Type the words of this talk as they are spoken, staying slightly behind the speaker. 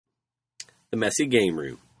The Messy Game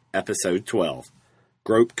Room, Episode 12.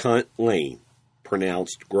 Grope Cunt Lane,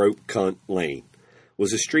 pronounced Grope Cunt Lane,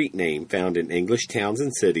 was a street name found in English towns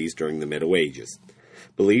and cities during the Middle Ages,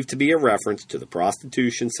 believed to be a reference to the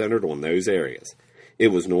prostitution centered on those areas. It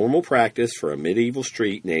was normal practice for a medieval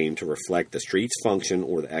street name to reflect the street's function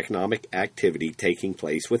or the economic activity taking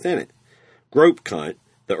place within it. Grope Cunt,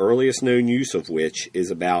 the earliest known use of which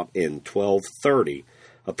is about in 1230,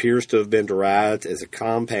 appears to have been derived as a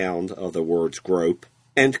compound of the words grope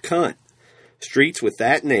and cunt. Streets with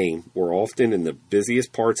that name were often in the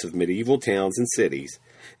busiest parts of medieval towns and cities,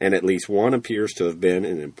 and at least one appears to have been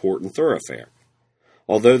an important thoroughfare.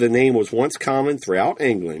 Although the name was once common throughout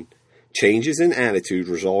England, changes in attitude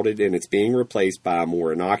resulted in its being replaced by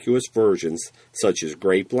more innocuous versions such as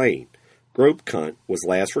Grape Lane. Grope Cunt was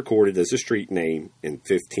last recorded as a street name in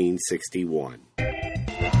 1561.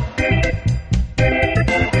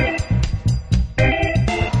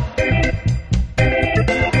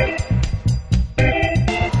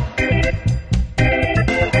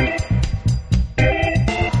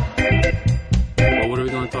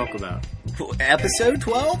 Episode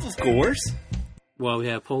 12, of course. Well, we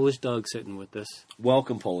have Polish Doug sitting with us.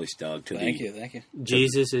 Welcome, Polish Doug. Thank you.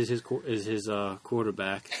 Jesus is his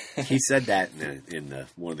quarterback. He said that in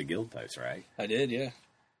one of the guild posts, right? I did, yeah.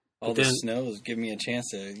 All the snow is giving me a chance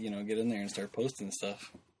to, get in there and start posting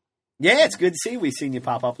stuff. Yeah, it's good to see. We've seen you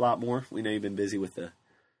pop up a lot more. We know you've been busy with the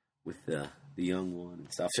young one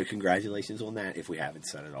and stuff. So congratulations on that. If we haven't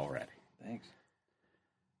said it already, thanks.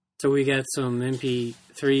 So we got some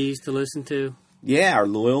MP3s to listen to. Yeah, our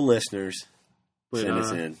loyal listeners send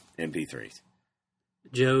us in MP3s.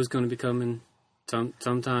 Joe's going to be coming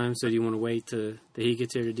sometime, so do you want to wait till he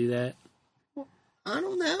gets here to do that? I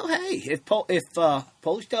don't know. Hey, if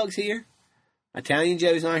Polish Doug's here, Italian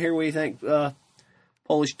Joe's not here, what do you think,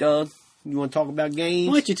 Polish Doug? You want to talk about games?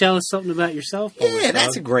 Why don't you tell us something about yourself, Polish Doug?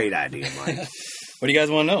 That's a great idea, Mike. What do you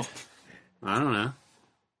guys want to know? I don't know.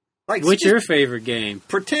 What's your favorite game?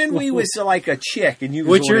 Pretend we was like a chick and you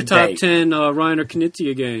was What's on your a top date. 10 Reiner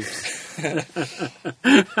Knizia games?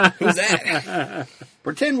 Who's that?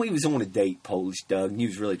 Pretend we was on a date, Polish Doug, and you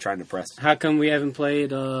was really trying to press. How come we haven't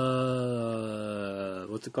played,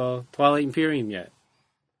 what's it called? Twilight Imperium yet?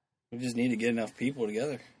 We just need to get enough people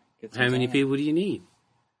together. How many people do you need?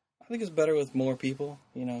 I think it's better with more people,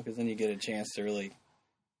 because then you get a chance to really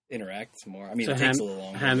interact more. I mean, so it takes a little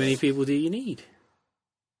longer. How many people do you need?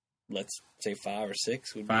 Let's say 5 or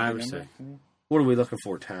 6 would be 5 a or good 6. number. What are we looking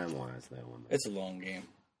for time-wise, though? It's a long game.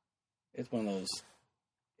 It's one of those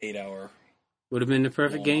 8-hour... Would have been the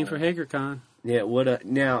perfect game for HagerCon. Yeah, it would have.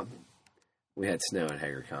 Now, we had snow at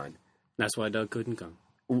HagerCon. That's why Doug couldn't come.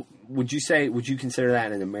 Would you consider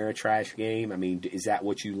that an Ameritrash game? I mean, is that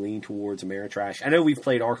what you lean towards, Ameritrash? I know we've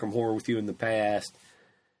played Arkham Horror with you in the past.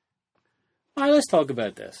 All right, let's talk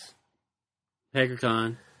about this.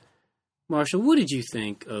 HagerCon. Marshall, what did you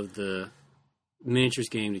think of the miniatures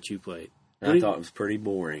game that you played? I thought it was pretty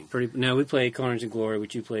boring. Now, we played Carnage and Glory,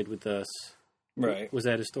 which you played with us. Right. Was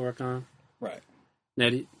that Historicon? Right.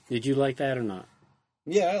 Now, did you like that or not?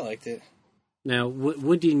 Yeah, I liked it. Now,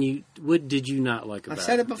 what did you not like about it? I've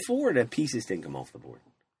said it before, the pieces didn't come off the board.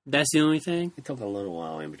 That's the only thing? It took a little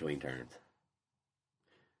while in between turns.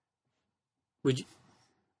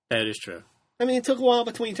 That is true. I mean, it took a while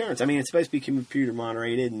between turns. I mean, it's supposed to be computer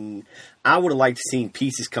moderated, and I would have liked to seen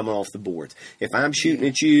pieces coming off the boards. If I'm shooting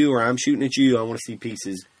at you or I'm shooting at you, I want to see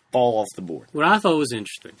pieces fall off the board. What I thought was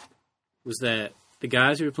interesting was that the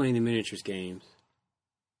guys who were playing the miniatures games,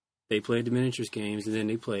 they played the miniatures games, and then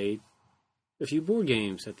they played a few board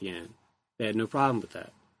games at the end. They had no problem with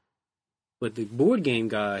that. But the board game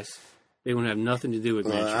guys, they don't have nothing to do with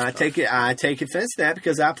miniatures. I take offense to that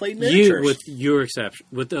because I played miniatures. With your exception.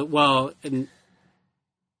 And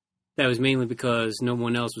that was mainly because no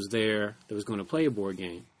one else was there that was going to play a board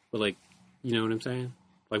game. But, you know what I'm saying?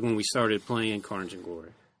 Like when we started playing Carnage and Glory.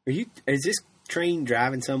 Is this train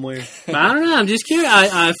driving somewhere? I don't know. I'm just curious.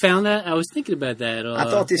 I found that. I was thinking about that. I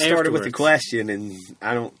thought this started with the question, and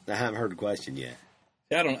I haven't heard the question yet.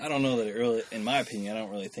 I don't know that it really, in my opinion, I don't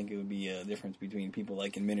really think it would be a difference between people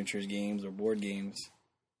liking miniatures games or board games.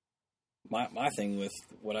 My thing with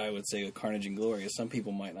what I would say with Carnage and Glory is some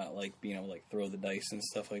people might not like being able to throw the dice and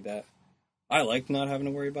stuff like that. I like not having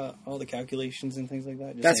to worry about all the calculations and things like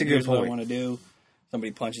that. Just That's saying, a good here's point. What I want to do.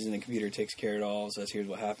 Somebody punches in the computer, takes care of it all, says here's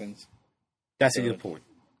what happens. That's a good point.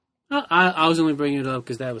 I was only bringing it up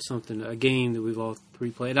because that was a game that we've all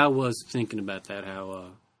three played. I was thinking about that,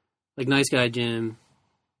 how, Nice Guy Jim,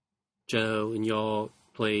 Joe, and y'all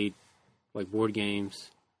played, board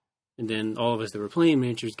games. And then all of us that were playing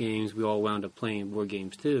miniatures games, we all wound up playing board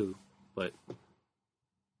games too. But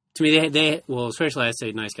To me, well, especially I'd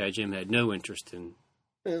say Nice Guy Jim had no interest in.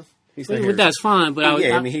 Well, he's not here. That's fine, but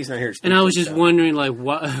I mean, he's not here to speak and I was for just himself. wondering, like,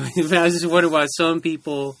 why? I was just wondering why some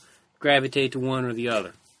people gravitate to one or the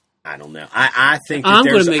other. I don't know. I think that I'm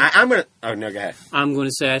there's... gonna make- I'm going to... Oh, no, go ahead. I'm going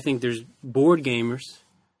to say I think there's board gamers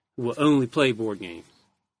who will only play board games,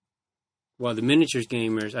 while the miniatures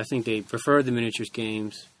gamers, I think they prefer the miniatures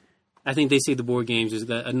games. I think they see the board games as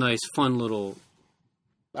a nice, fun little,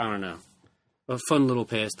 I don't know, a fun little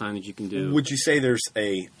pastime that you can do. Would you say there's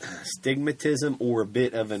a stigmatism or a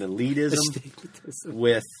bit of an elitism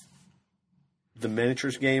with the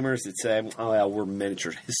miniatures gamers that say, "Oh, well, we're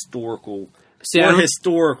miniatures historical. We're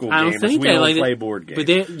historical I don't gamers. think We they don't like play it. board games." But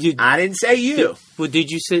I didn't say you. But did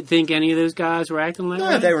you think any of those guys were acting like No,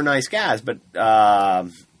 that? they were nice guys, but no,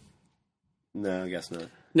 I guess not.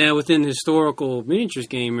 Now, within historical miniatures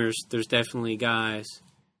gamers, there's definitely guys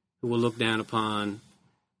who will look down upon,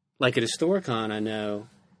 like at Historicon, I know,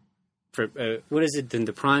 for, what is it, in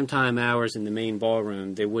the primetime hours in the main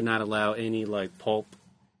ballroom, they would not allow any, like, pulp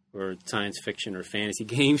or science fiction or fantasy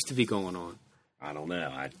games to be going on. I don't know.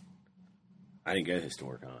 I didn't go to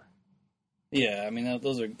Historicon. Yeah, I mean,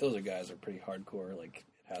 those are guys that are pretty hardcore. Like,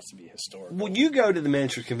 it has to be historical. When you go to the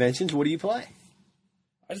miniature conventions, what do you play?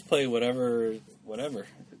 I just play whatever.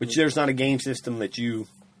 But there's not a game system that you...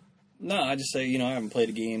 No, I just say, I haven't played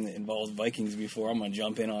a game that involves Vikings before. I'm going to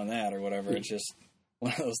jump in on that or whatever. It's just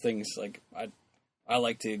one of those things, like, I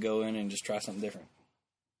like to go in and just try something different.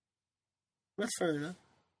 That's fair enough.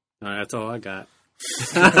 All right, that's all I got.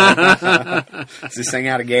 Is this thing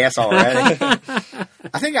out of gas already?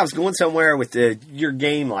 I think I was going somewhere with your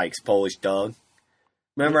game likes, Polish Doug.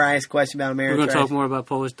 Remember I asked a question about We're American going to talk more about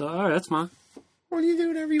Polish Dog. All right, that's mine. Well, you do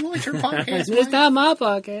whatever you want. Your podcast. It's not my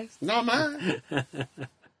podcast. Not mine.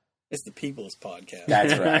 It's the People's Podcast.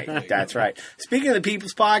 That's right. That's right. Speaking of the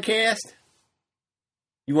People's Podcast,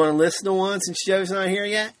 you want to listen to one since Joe's not here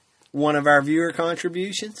yet? One of our viewer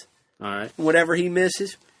contributions. All right. Whatever he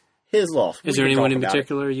misses, his loss. Is there anyone in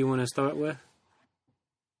particular you want to start with?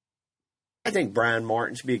 I think Brian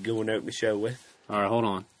Martin should be a good one to open the show with. All right, hold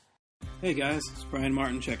on. Hey guys, it's Brian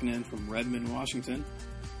Martin checking in from Redmond, Washington.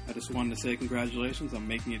 I just wanted to say congratulations on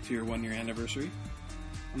making it to your 1-year anniversary.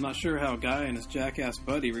 I'm not sure how a guy and his jackass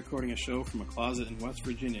buddy recording a show from a closet in West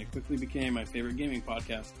Virginia quickly became my favorite gaming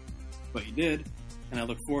podcast, but you did, and I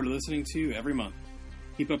look forward to listening to you every month.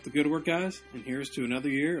 Keep up the good work, guys, and here's to another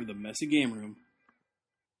year of the Messy Game Room.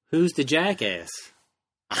 Who's the jackass?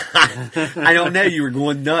 I don't know. You were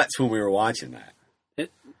going nuts when we were watching that.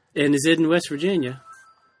 And is it in West Virginia?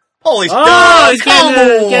 Holy He's getting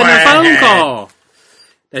a phone call.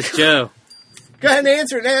 That's Joe. Go ahead and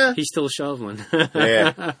answer it now. He's still shoveling.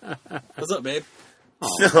 Yeah. What's up, babe?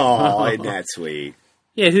 Oh, isn't that sweet?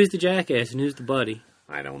 Yeah, who's the jackass and who's the buddy?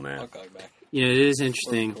 I don't know. I'll call you back. You know, it is We're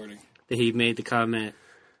interesting recording. that he made the comment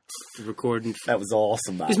recording. That was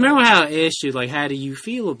awesome. Because remember how I asked you, like, how do you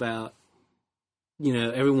feel about,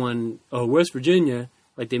 everyone, West Virginia,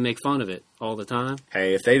 like they make fun of it all the time.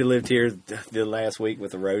 Hey, if they'd have lived here the last week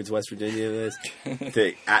with the roads West Virginia is,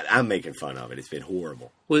 I'm making fun of it. It's been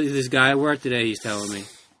horrible. Well, this guy at work today, he's telling me,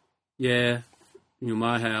 yeah,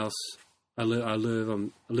 my house, I live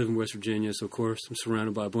in West Virginia, so of course I'm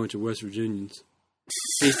surrounded by a bunch of West Virginians.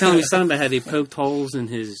 And he's telling me something about how they poked holes in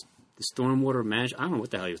the stormwater management. I don't know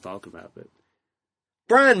what the hell he was talking about, but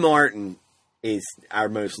Brian Martin is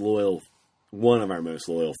one of our most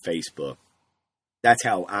loyal Facebook. That's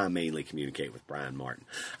how I mainly communicate with Brian Martin.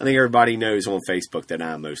 I think everybody knows on Facebook that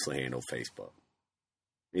I mostly handle Facebook.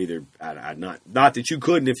 Either not that you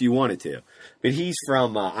couldn't if you wanted to, but he's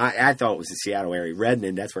from I thought it was the Seattle area,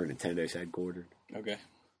 Redmond. That's where Nintendo's headquartered. Okay.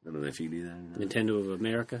 I don't know if you knew that or not. Nintendo of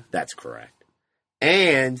America. That's correct.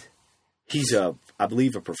 And he's I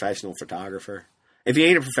believe a professional photographer. If he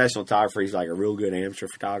ain't a professional photographer, he's like a real good amateur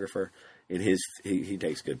photographer, and he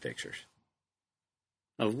takes good pictures.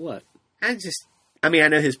 Of what? I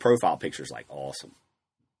know his profile picture's like awesome.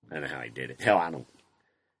 I don't know how he did it. Hell, I don't.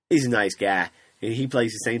 He's a nice guy, and he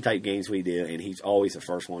plays the same type games we do, and he's always the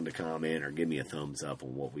first one to comment or give me a thumbs up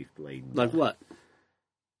on what we've played. Like what?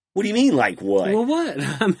 What do you mean, like what? Well, what?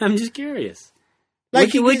 I'm just curious.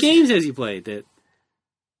 Like what games has he played?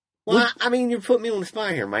 Well, you're putting me on the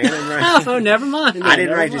spot here, man. Oh, never mind. I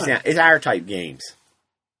didn't write this down. It's our type games.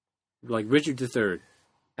 Like Richard III.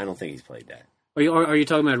 I don't think he's played that. Are you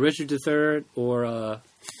talking about Richard III or the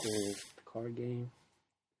card game?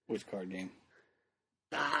 Which card game?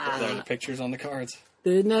 The pictures on the cards.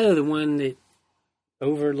 The one that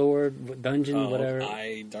Overlord Dungeon, whatever.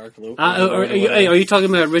 Dark Lord. Are you talking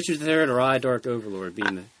about Richard III or Dark Overlord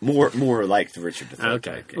being the more like the Richard III?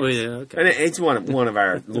 Okay. Type Oh yeah. Okay. And it's one of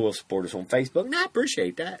our loyal supporters on Facebook, and I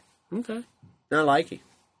appreciate that. Okay. I like him.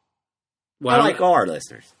 Well, I like our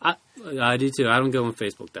listeners. I do too. I don't go on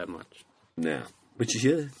Facebook that much. No. But you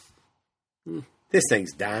should. This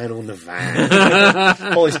thing's dying on the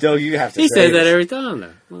vine. Holy Stowe, you have to He say says that this. every time,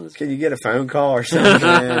 though. Well, Can you get a phone call or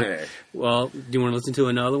something? well, do you want to listen to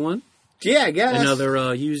another one? Yeah, I guess.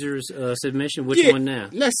 Another user's submission? Which one now?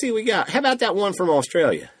 Let's see what we got. How about that one from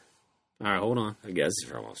Australia? All right, hold on. I guess it's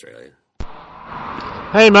from Australia.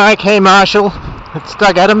 Hey Mike, hey Marshall. It's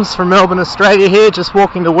Doug Adams from Melbourne, Australia here, just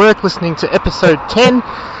walking to work listening to episode 10.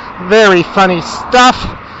 Very funny stuff.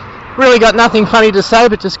 Really got nothing funny to say,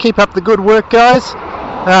 but just keep up the good work, guys.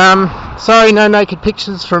 Sorry, no naked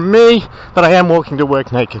pictures from me, but I am walking to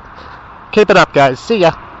work naked. Keep it up, guys. See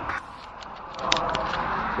ya.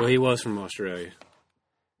 Well, he was from Australia.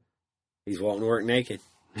 He's walking to work naked.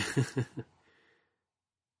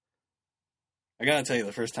 I gotta tell you,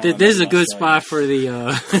 the first time This is a good spot for the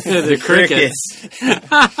the crickets.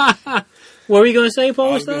 What were you going to say, I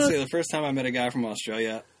Paul? was gonna say, the first time I met a guy from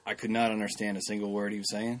Australia, I could not understand a single word he was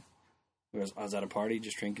saying. I was at a party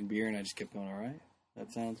just drinking beer, and I just kept going, all right,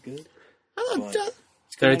 that sounds good. But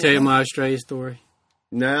Did I tell you my Australia story?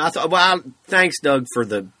 No, I thought. Well, thanks, Doug, for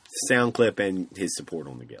the sound clip and his support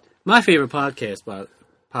on the guild. My favorite podcasts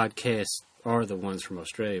are the ones from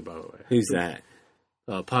Australia, by the way. Who's that?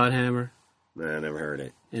 Podhammer, No, I never heard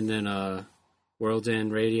it. and then World's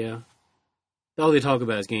End Radio. All they talk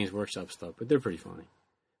about is Games Workshop stuff, but they're pretty funny.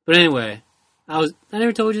 But anyway, I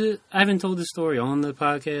haven't told this story on the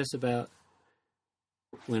podcast about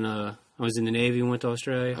when I was in the Navy and went to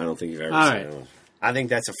Australia. I don't think you've ever All said right. it. I think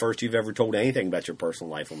that's the first you've ever told anything about your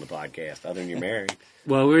personal life on the podcast, other than you're married.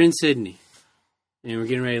 Well, we're in Sydney, and we're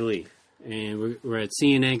getting ready to leave. And we're at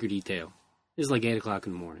Sea and Anchor Detail. It's like 8 o'clock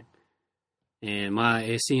in the morning. And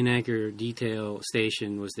my Sea and Anchor Detail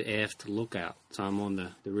station was the aft lookout. So I'm on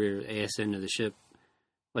the rear ass end of the ship,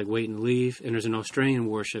 like waiting to leave. And there's an Australian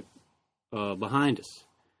warship behind us.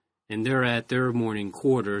 And they're at their morning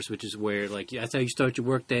quarters, which is where, like, that's how you start your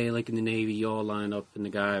work day, like in the Navy. You all line up, and the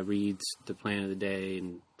guy reads the plan of the day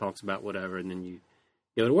and talks about whatever, and then you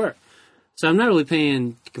go to work. So I'm not really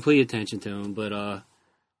paying complete attention to him, but I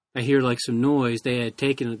hear, like, some noise. They had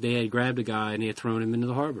grabbed a guy, and they had thrown him into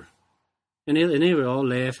the harbor. And they were all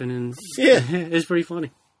laughing, and Yeah. it's pretty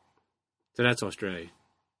funny. So that's Australia.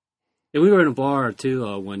 And we were in a bar, too,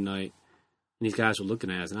 one night, and these guys were looking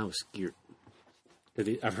at us, and I was scared.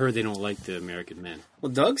 I've heard they don't like the American men.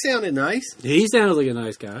 Well, Doug sounded nice, He sounds like a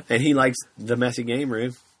nice guy. and he likes the messy game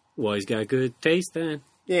room. Well, he's got good taste then.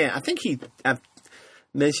 Yeah, I think I've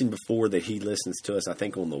mentioned before that he listens to us, I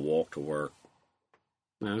think, on the walk to work.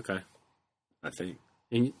 Oh, okay. I think.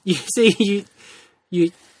 And you see,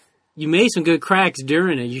 you made some good cracks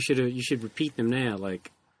during it. You should repeat them now.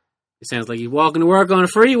 Like, it sounds like you're walking to work on a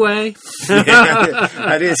freeway. Yeah,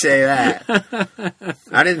 I didn't say that.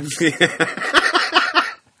 I didn't.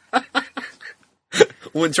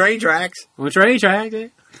 On train tracks. On a train track. Eh?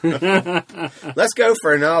 Let's go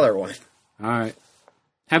for another one. All right.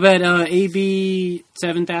 How about AB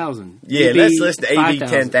 7000? Yeah, let's listen to AB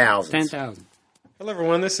 10,000. 10,000. Hello,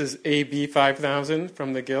 everyone. This is AB5000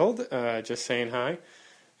 from the Guild. Just saying hi.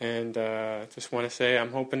 And just want to say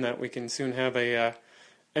I'm hoping that we can soon have a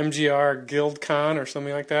MGR Guild Con or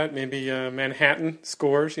something like that. Maybe Manhattan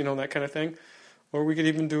scores, that kind of thing. Or we could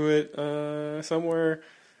even do it somewhere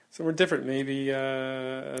different. Maybe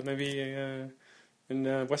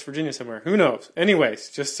in West Virginia somewhere. Who knows? Anyways,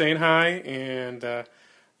 just saying hi. And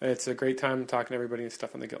it's a great time talking to everybody and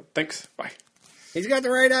stuff on the Guild. Thanks. Bye. He's got the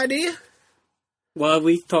right idea. Well,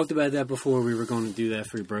 we talked about that before we were going to do that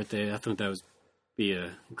for your birthday. I thought that would be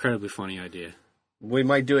an incredibly funny idea. We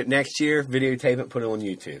might do it next year, videotape it, put it on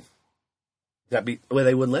YouTube. Well,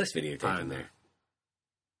 they wouldn't let us videotape in there.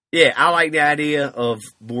 Yeah, I like the idea of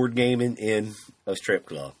board gaming in a strip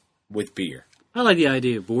club with beer. I like the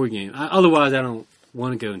idea of board game. Otherwise, I don't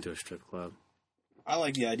want to go into a strip club. I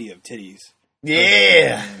like the idea of titties.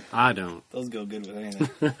 Yeah. I don't. Those go good with anything.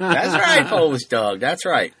 That's right, Polish Dog. That's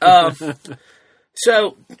right.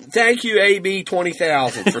 So, thank you, AB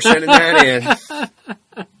 20,000, for sending that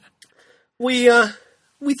in.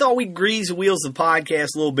 We thought we'd grease the wheels of the podcast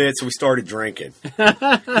a little bit, so we started drinking.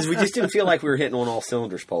 Because we just didn't feel like we were hitting on all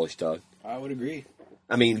cylinders, Polish Dog. I would agree.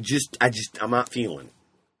 I mean, I'm not feeling.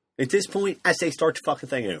 At this point, I say start the fucking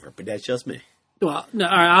thing over, but that's just me. Well, no,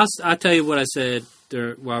 all right, I'll tell you what I said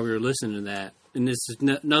while we were listening to that. And this is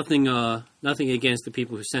nothing against the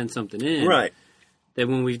people who sent something in. Right. That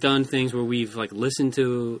when we've done things where we've like listened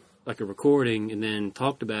to like a recording and then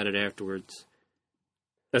talked about it afterwards,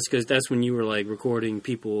 that's when you were like recording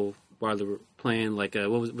people while they were playing like what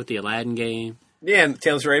was it, with the Aladdin game. Yeah, and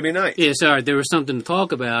Tales of Arabian Nights. Yeah, sorry, there was something to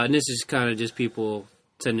talk about, and this is kind of just people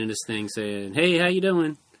sending this thing saying, "Hey, how you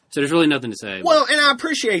doing?" So there's really nothing to say. Well, and I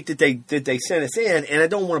appreciate that they sent us in, and I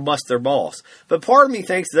don't want to bust their balls. But part of me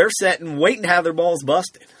thinks they're sitting, waiting to have their balls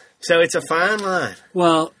busted. So it's a fine line.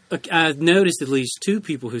 Well, I've noticed at least 2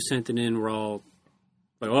 people who sent it in were all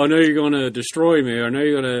like, "Oh, I know you're going to destroy me, or I know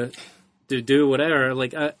you're going to do whatever."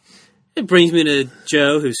 Like, it brings me to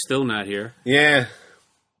Joe, who's still not here. Yeah.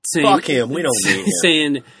 Saying, Fuck him. We don't need him.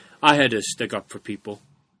 Saying, I had to stick up for people.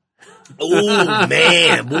 Oh,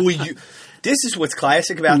 man. Boy, this is what's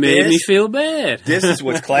classic about this. Made me feel bad. This is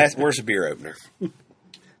what's classic. Where's the beer opener?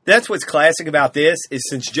 That's what's classic about this is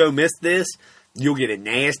since Joe missed this, you'll get a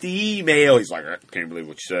nasty email. He's like, I can't believe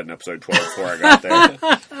what you said in episode 12 before I got there.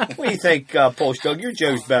 What do you think, Polish Doug? You're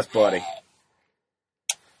Joe's best buddy.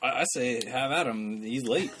 I say have at him. He's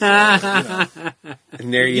late. So, you know,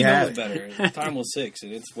 And there you he have knows it. better. Time was 6,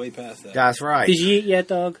 and it's way past that. That's right. Did you eat yet,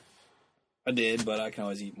 dog? I did, but I can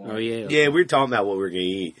always eat more. Oh, yeah. Yeah, we were talking about what we were going to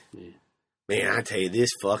eat. Yeah. Man, I tell you, this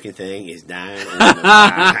fucking thing is dying on the vine.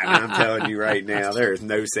 I'm telling you right now, there is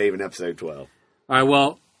no saving episode 12. All right,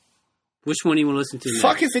 well, which one do you want to listen to next?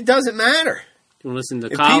 Fuck if it doesn't matter. You want to listen to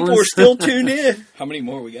If Collins? people are still tuned in. How many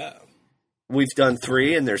more we got? We've done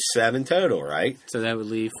 3, and there's 7 total, right? So that would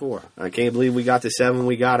leave 4. I can't believe we got the 7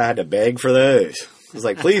 we got. I had to beg for those. I was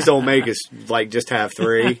like, please don't make us, just have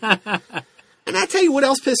 3. And I tell you what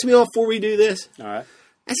else pissed me off before we do this. All right.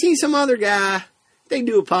 I seen some other guy. They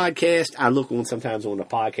do a podcast. I look sometimes on the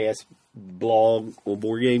podcast blog on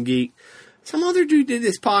Board Game Geek. Some other dude did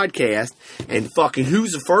this podcast, and fucking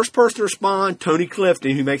who's the first person to respond? Tony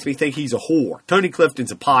Clifton, who makes me think he's a whore. Tony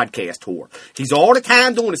Clifton's a podcast whore. He's all the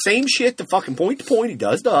time doing the same shit to fucking point to point. He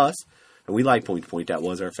does to us. And we like point to point. That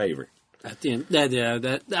was our favorite.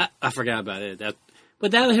 That I forgot about it.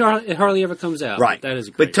 But it hardly ever comes out. Right. That is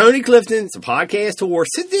great. But Tony Clifton's a podcast whore.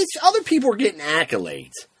 So other people are getting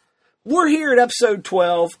accolades. We're here at episode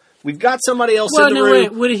 12. We've got somebody else in the room.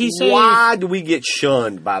 Wait, what did he say? Why do we get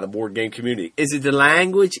shunned by the board game community? Is it the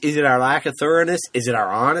language? Is it our lack of thoroughness? Is it our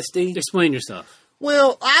honesty? Explain yourself.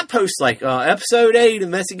 Well, I post episode 8 of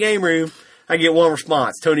Messy Game Room. I get one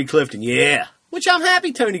response. Tony Clifton, yeah. Which I'm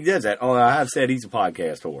happy Tony does that. Oh, I have said he's a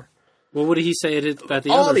podcast whore. Well, what did he say about the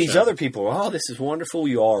all other these show? other people, this is wonderful.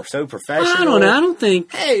 You all are so professional. I don't know. I don't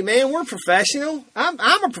think. Hey, man, we're professional. I'm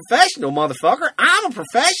a professional, motherfucker. I'm a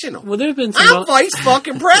professional. Well, there have been I'm vice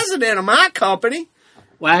fucking president of my company.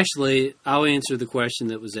 Well, actually, I'll answer the question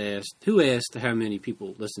that was asked. Who asked how many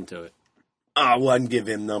people listened to it? I wouldn't give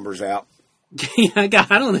him numbers out. I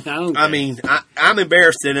don't. I mean, I'm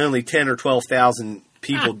embarrassed that only 10 or 12,000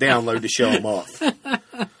 people download the show a month.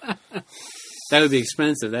 That would be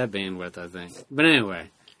expensive, that bandwidth, I think. But anyway.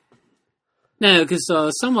 No, because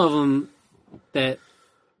some of them that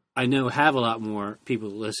I know have a lot more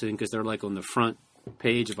people listening because they're on the front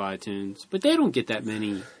page of iTunes. But they don't get that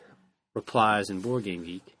many replies in Board Game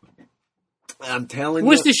Geek. I'm telling you.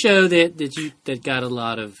 What's the show that got a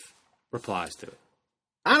lot of replies to it?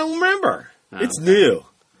 I don't remember. Oh, it's new.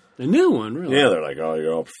 A new one, really? Yeah, they're like, oh,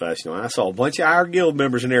 you're all professional. I saw a bunch of our guild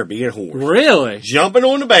members in there being whores. Really? Jumping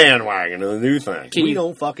on the bandwagon of the new thing. We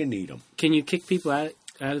don't fucking need them. Can you kick people out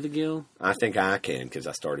of the guild? I think I can because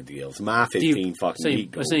I started the guild. It's my 15 fucking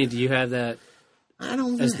geek goal. I'm saying, do you have that? I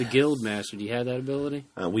don't know. As the guild master, do you have that ability?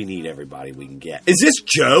 We need everybody we can get. Is this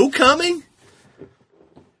Joe coming?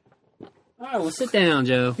 All right, well, sit down,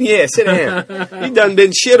 Joe. Yeah, sit down. You've done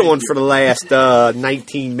been shit on for the last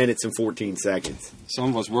 19 minutes and 14 seconds. Some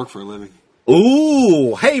of us work for a living.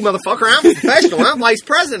 Ooh, hey, motherfucker, I'm a professional. I'm vice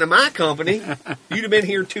president of my company. You'd have been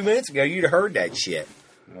here 2 minutes ago. You'd have heard that shit.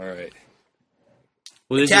 All right.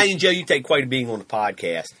 Well, Italian Joe, you take quite a being on the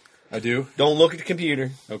podcast. I do? Don't look at the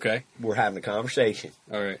computer. Okay. We're having a conversation.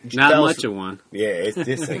 All right. Not much of one. Yeah,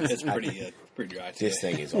 this thing. It's pretty dry. This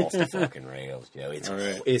thing is off the fucking rails, Joe. All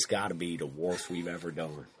right. It's got to be the worst we've ever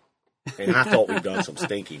done. And I thought we've done some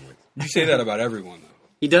stinky ones. You say that about everyone, though.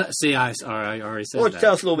 He does. See, I already said Why don't that. you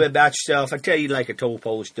tell us a little bit about yourself? I tell you like I told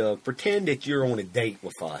Polish Doug, pretend that you're on a date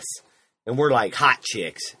with us. And we're like hot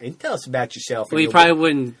chicks. And tell us about yourself. Well, he probably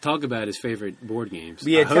wouldn't talk about his favorite board games.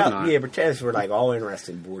 Yeah, I hope not. pretend we're like all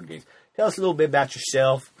interested in board games. Tell us a little bit about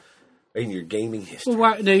yourself and your gaming history.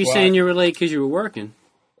 Well, why, you're saying you were late because you were working.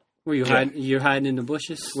 Were you hiding? You're hiding in the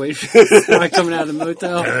bushes, waiting for somebody coming out of the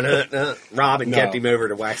motel. No. Robin kept him over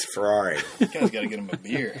to wax a Ferrari. You guys got to get him a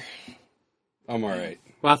beer. I'm all right.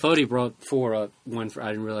 Well, I thought he brought 4 up. One for I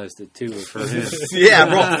didn't realize that 2 were for him. Yeah, I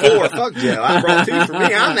brought 4. Fuck Joe. I brought 2 for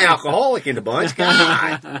me. I'm the alcoholic in the bunch.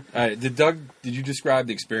 God. All right. Did you describe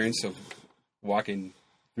the experience of walking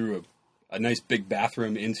through a nice big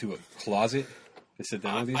bathroom into a closet? to sit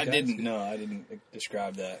down with these guys? I didn't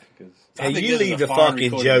describe that. Cause Hey, you leave the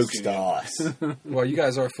fucking jokes to us. Well, you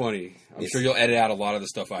guys are funny. I'm sure you'll edit out a lot of the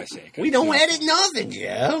stuff I say. 'cause We don't it's not- edit nothing,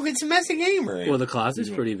 Joe. It's a messy game room. Well, the closet's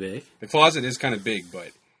pretty big. The closet is kind of big, but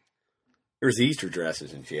There's Easter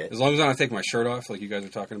dresses and shit. as long as I don't take my shirt off, like you guys were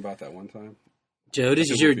talking about that one time. Joe,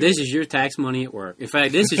 this is your tax money at work. In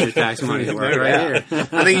fact, this is your tax money at work right here.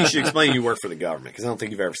 I think you should explain you work for the government, because I don't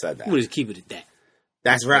think you've ever said that. We'll just keep it at that.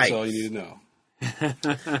 That's right. That's all you need to know.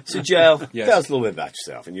 So, Joe, Yes. tell us a little bit about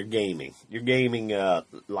yourself and your gaming. Your gaming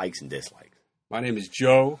likes and dislikes. My name is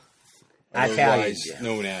Joe, Italian otherwise Joe.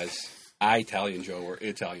 known as Italian Joe or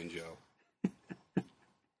Italian Joe.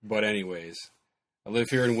 But anyways, I live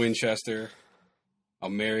here in Winchester.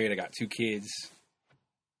 I'm married. I got 2 kids.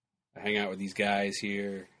 I hang out with these guys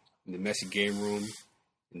here in the messy game room.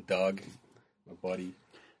 And Doug, my buddy.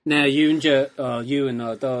 Now, you and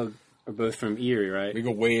Doug are both from Erie, right? We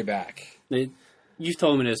go way back. You've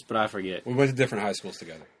told me this, but I forget. We went to different high schools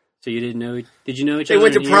together. So you didn't know? Did you know each They other?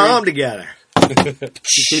 went to in prom Erie? together.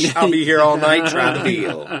 I'll be here all night trying to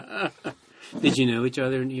deal. Did you know each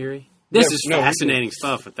other in Erie? This is no, we fascinating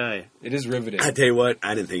stuff, I tell you. It is riveting. I tell you what,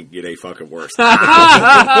 I didn't think you'd any fucking worse.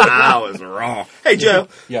 I was wrong. Hey, Joe,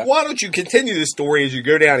 Yeah. why don't you continue the story as you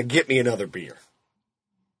go down and get me another beer?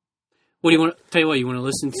 What do you want? Tell you what, you want to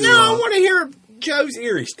listen to? No, I want to hear Joe's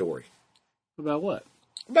Erie story. About what?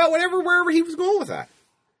 About wherever he was going with that.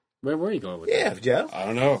 Where were you going with Yeah, Joe. I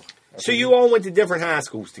don't know. So you all went to different high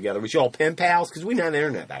schools together. Was y'all pen pals? Because we didn't have the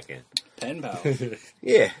internet back then. Pen pals.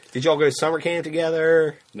 Yeah. Did y'all go to summer camp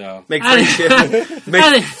together? No. Make I friendship,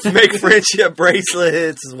 make friendship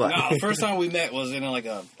bracelets? What? No, the first time we met was in like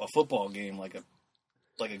a football game, like a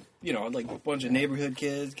a bunch of neighborhood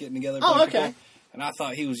kids getting together. Oh, playing okay. football. And I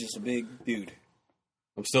thought he was just a big dude.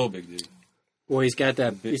 I'm still a big dude. Well, he's got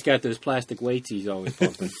those plastic weights he's always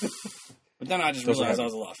pumping. But then I just Those are realized I heavy.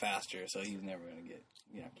 was a lot faster, so he was never going to get,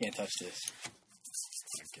 can't touch this.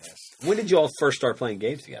 I guess. When did y'all first start playing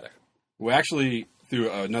games together? Well, actually, through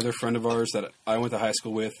another friend of ours that I went to high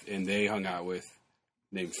school with and they hung out with,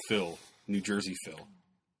 named Phil, New Jersey Phil,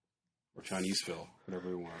 or Chinese Phil, whatever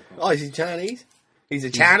you want to call Oh, him. is he Chinese? He's a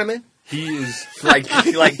Chinaman? He is. like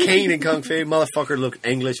Kane and Kung Fu. Motherfucker look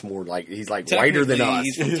English more like he's like whiter than Technically,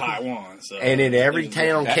 us. He's from Taiwan. So And in every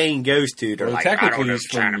town That- Kane goes to, they're Well, like, I technically, don't know he's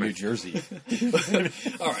from New Chinaman. Jersey.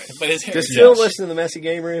 All right, but his hair. Does Yes. Phil listen to the Messy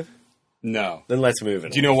Game Room? No. Then let's move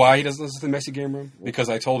it. Do you know why he doesn't listen to the Messy Game Room? Because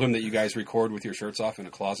I told him that you guys record with your shirts off in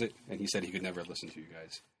a closet, and he said he could never listen to you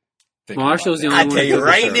guys. Thinking Marshall's about the I only tell you one.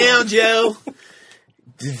 right now, Joe,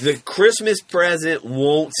 the Christmas present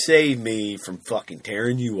won't save me from fucking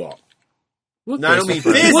tearing you up. What No, I don't Christmas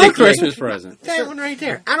mean present? physically. What Christmas present? That one right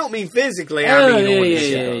there. I don't mean physically. Oh, I mean yeah, on the yeah,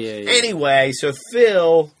 show. yeah. Anyway, so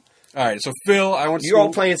Phil, that. All right, so Phil, I went to you're school.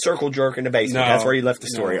 all playing circle jerk in the basement. No. That's where you left the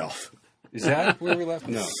story No. off. Is that where we left?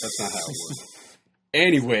 No, that's not how it works.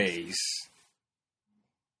 Anyways,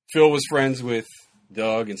 Phil was friends with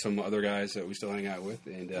Doug and some other guys that we still hang out with,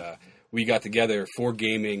 and we got together for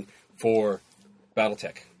gaming for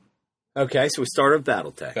BattleTech. Okay, so we started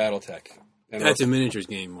BattleTech. BattleTech. And That's a miniatures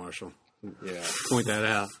game, Marshall. yeah. Point that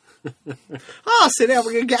out. Oh, sit down.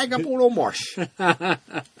 We're going to gag up on old Marsh.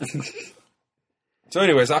 So,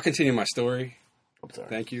 anyways, I'll continue my story. I'm sorry.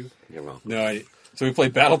 Thank you. You're wrong. No, so we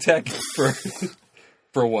played BattleTech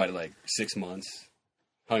for what, like 6 months.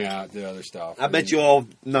 Hung out, did other stuff. I bet you all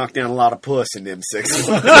knocked down a lot of puss in them 6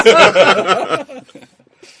 months. I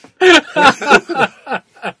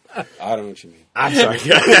don't know what you mean. I'm sorry.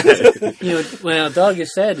 Well, Doug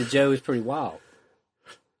has said that Joe is pretty wild.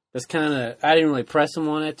 That's kind of, I didn't really press him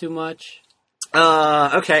on that too much.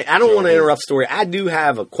 Okay, I don't want to interrupt story. I do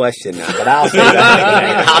have a question now, but I'll say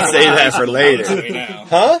that. I'll say that for later. Right now.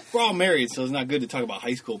 Huh? We're all married, so it's not good to talk about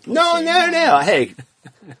high school. No. Hey,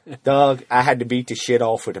 Doug, I had to beat the shit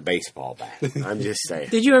off with a baseball bat. I'm just saying.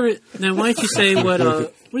 Did you ever, now why don't you say what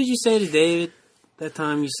did you say to David that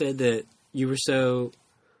time you said that you were so,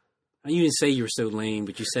 you didn't say you were so lame,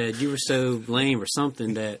 but you said you were so lame or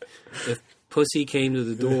something that if Pussy came to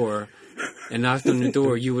the door and knocked on the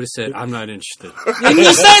door, you would have said, I'm not interested. And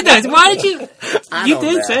you said that. Why did you? You don't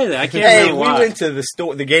did know. say that. I can't Hey, remember we why. went to the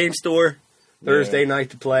store, the game store, Thursday night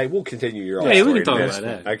to play. We'll continue your Yeah, we story can talk in a about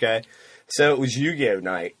minute. that. Okay. So it was Yu-Gi-Oh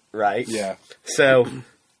night, right? Yeah. So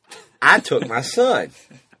I took my son,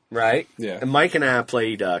 right? Yeah. And Mike and I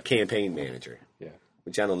played campaign manager. Yeah.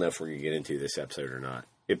 Which I don't know if we're going to get into this episode or not.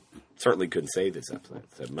 It certainly couldn't save this episode,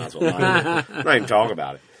 so might as well not even talk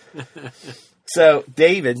about it. So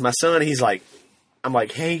David, my son, I'm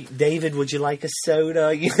like, hey, David, would you like a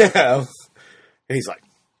soda? You know? And he's like,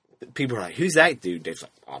 people are like, "Who's that dude?" Dave's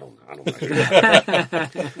like, "I don't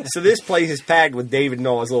know." So this place is packed with David and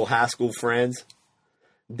all his little high school friends.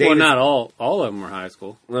 Well, not all of them were high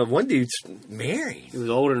school. Well, one dude's married. He was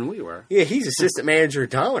older than we were. Yeah, he's assistant manager at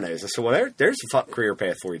Domino's. I said, well, there's a fucking career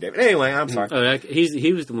path for you, David. Anyway, I'm sorry. Oh,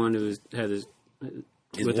 he was the one who had his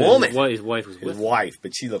woman. His wife was with His him. wife,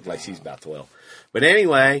 but she looked like she's about 12. But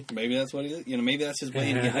anyway. Maybe that's what he is. Maybe that's his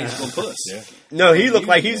way to get high school puss. Yeah. No, he looked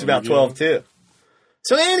like he was about 12, too.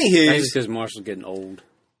 So, anywho. Maybe it's because Marshall's getting old.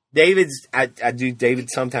 David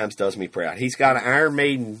sometimes does me proud. He's got an Iron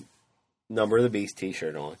Maiden Number of the Beast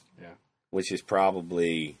t-shirt on. Yeah. Which is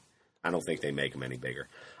probably, I don't think they make them any bigger.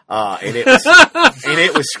 And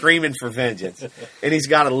it was screaming for vengeance. And he's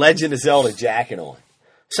got a Legend of Zelda jacket on.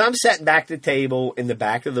 So I'm sitting back at the table in the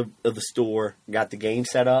back of the store, got the game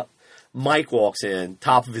set up. Mike walks in,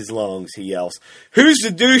 top of his lungs, he yells, "Who's the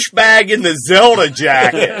douchebag in the Zelda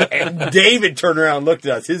jacket?" And David turned around and looked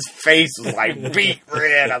at us. His face was like beet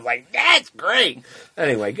red. I was like, that's great.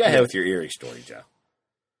 Anyway, go ahead with your eerie story, Joe.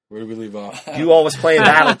 Where do we leave off? You always playing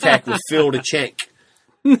Battletech with Phil the Chink.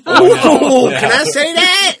 Oh, can I say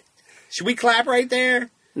that? Should we clap right there?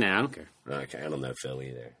 Nah, I don't care. Okay, I don't know Phil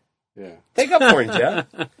either. Yeah. Take up for him, Joe.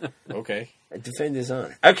 Okay. Defend his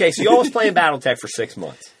honor. Okay, so you always playing Battletech for 6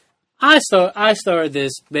 months. I started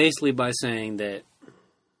this basically by saying that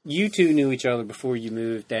you two knew each other before you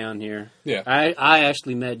moved down here. Yeah. I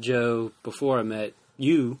actually met Joe before I met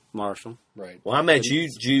you, Marshall. Right. Well, I met you.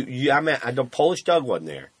 I know Polish Doug wasn't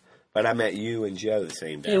there, but I met you and Joe the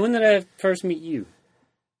same day. Yeah, when did I first meet you?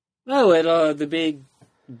 Oh, at the big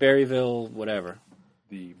Berryville, whatever.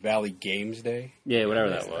 The Valley Games Day. Yeah, whatever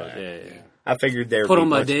that was. Yeah. I figured there. Put on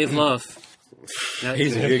by Dave Luff.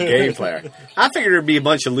 He's a good game player. I figured there'd be a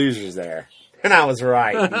bunch of losers there, and I was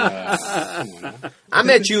right. I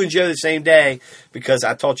met you and Joe the same day because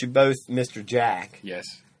I taught you both Mr. Jack. Yes.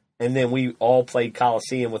 And then we all played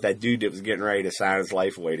Coliseum with that dude that was getting ready to sign his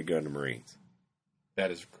life away to go in the Marines.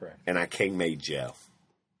 That is correct. And I king made Joe.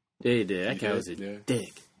 Yeah, you did. That guy was a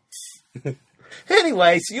dick.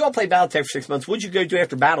 Anyway, so you all played Battletech for 6 months. What'd you go do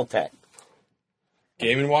after Battletech?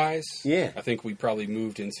 Gaming wise, Yeah. I think we probably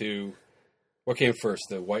moved into what came first,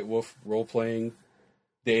 the White Wolf role playing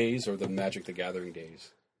days or the Magic the Gathering days?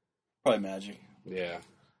 Probably Magic. Yeah.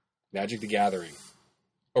 Magic the Gathering.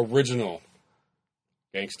 Original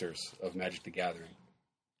gangsters of Magic the Gathering.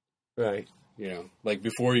 Right. You know, like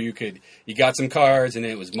before you got some cards and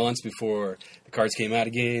it was months before the cards came out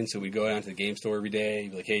again. So we'd go down to the game store every day.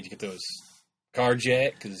 Be like, hey, did you get those cards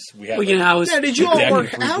yet? Because we had. Well, you know, I was. Now, did you all deck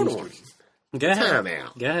work and free out on boosters. it? Go ahead. Time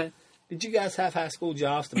out. Go ahead. Did you guys have high school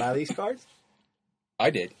jobs to buy these cards? I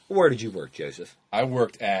did. Where did you work, Joseph? I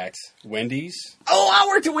worked at Wendy's. Oh, I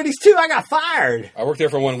worked at Wendy's too. I got fired. I worked there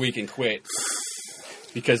for 1 week and quit.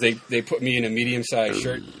 Because they put me in a medium-sized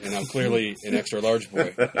shirt, and I'm clearly an extra-large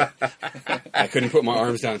boy. I couldn't put my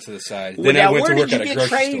arms down to the side. Well, Then now, I went where to work did at you a get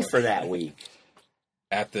grocery trained store. for that week?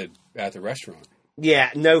 At the restaurant. Yeah,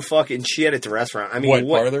 no fucking shit at the restaurant. I mean, What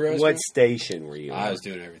part of the What restaurant? station were you I on? was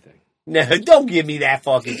doing everything. No, don't give me that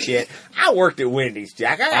fucking shit. I worked at Wendy's,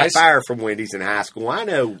 Jack. I got I fired from Wendy's in high school. I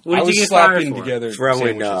know. What I did was you get fired slapping for? together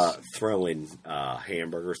Throwing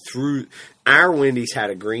hamburgers through. Our Wendy's had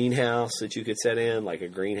a greenhouse that you could set in, like a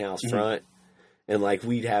greenhouse front, and like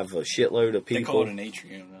we'd have a shitload of They people. call it an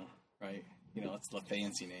atrium, though, right? You know, it's the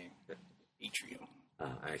fancy name. Atrium.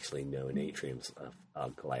 Actually, no, an atrium's a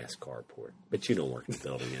glass carport, but you don't work in the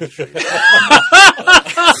building industry.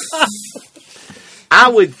 I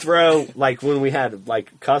would throw, like when we had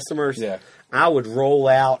like customers, Yeah. I would roll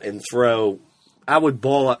out and throw. I would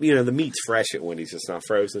ball up. You know, the meat's fresh at Wendy's; it's not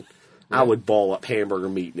frozen. I would ball up hamburger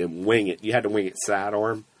meat and then wing it. You had to wing it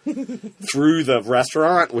sidearm through the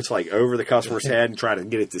restaurant, which like over the customer's head, and try to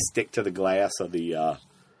get it to stick to the glass of the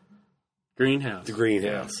Greenhouse.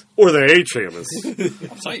 greenhouse or the atrium. Is I'm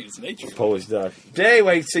telling you, it's an atrium. Polish duck. But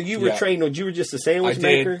anyway, so you were Yeah. trained. You were just a I sandwich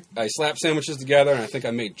maker. did. I slapped sandwiches together, and I think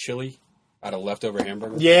I made chili out of leftover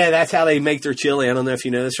hamburger. Yeah, that's how they make their chili. I don't know if you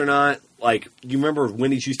know this or not. Like, you remember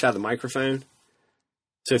Wendy's used to have the microphone?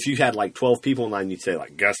 So if you had like 12 people in line, you'd say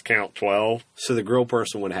like, guest count 12. So the grill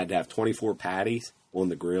person would have had to have 24 patties on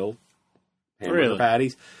the grill. Hamburger Really?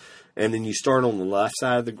 patties. And then you start on the left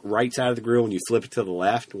side of the right side of the grill and you flip it to the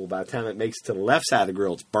left. Well, by the time it makes it to the left side of the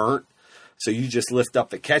grill, it's burnt. So you just lift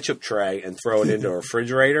up the ketchup tray and throw it into a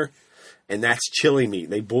refrigerator. And that's chili meat.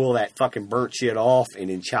 They boil that fucking burnt shit off and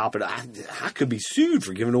then chop it. I could be sued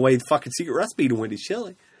for giving away the fucking secret recipe to Wendy's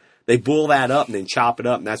chili. They boil that up and then chop it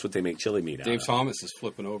up, and that's what they make chili meat out Dave of. Thomas is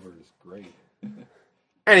flipping over. It's great.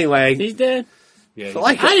 Anyway, He's dead. Yeah,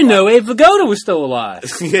 like I didn't know Abe Vigoda was still alive.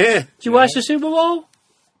 yeah. Did you watch the Super Bowl?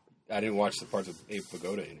 I didn't watch the parts of Abe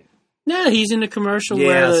Pagoda in it. No, he's in the commercial Yeah, I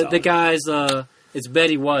where saw the it. guy's, it's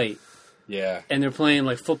Betty White, Yeah. and they're playing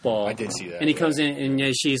like football. I did see that, And he comes yeah. in, and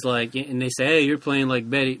yeah, she's like, and they say, "Hey, you're playing like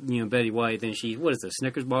Betty White." Then she, what is it,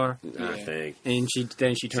 Snickers bar? I think. And she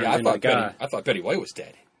turns See, into a guy. I thought Betty White was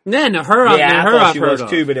dead. No, her, Yeah, I her thought I've she heard was of.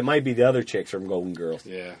 too, but it might be the other chicks from Golden Girls.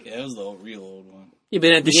 Yeah. Yeah, it was the real old one. Yeah,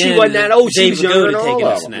 but at the She end, wasn't that old. She Dave was younger than Vigoda all taking a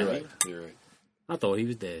of them. snap. You're right. You're right. I thought he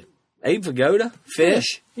was dead. Abe Vigoda?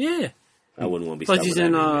 Fish? Yeah, I wouldn't want to be plus stuck he's with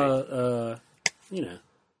in that remake.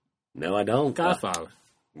 No, I don't. Godfather.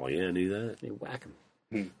 Well, yeah, I knew that. They whack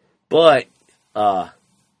him. But I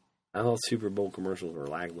thought Super Bowl commercials were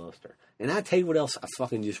lackluster. And I tell you what else I'm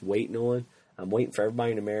fucking just waiting on. I'm waiting for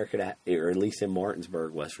everybody in America to, or at least in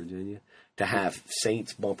Martinsburg, West Virginia, to have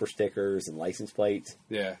Saints bumper stickers and license plates.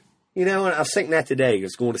 Yeah. You know, and I was thinking that today. I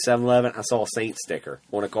was going to 7-Eleven. I saw a Saints sticker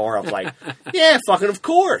on a car. I was like, yeah, fucking of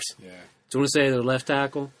course. Yeah. Do you want to say the left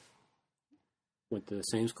tackle? Went to the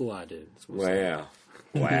same school I did. That's what I'm saying. Wow.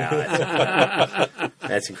 Wow.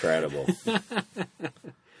 That's incredible.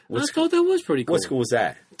 I thought that was pretty cool. What school was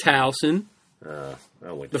that? Towson,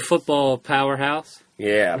 I went the to. football powerhouse.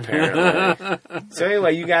 Yeah, apparently. So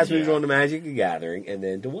anyway, you guys moved on to Magic the Gathering, and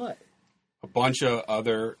then to what? A bunch of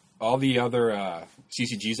all the other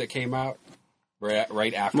CCGs that came out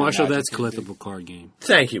right after. Marshall, Magic. that's collectible card game.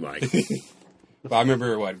 Thank you, Mike. But I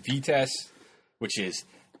remember Vites, which is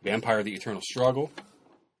Vampire: The Eternal Struggle.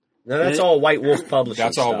 No, that's all White Wolf Publishing.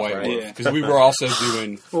 That's all stuff, White right? Wolf. Because we were also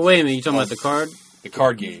doing Well, wait a minute. You talking about the card? the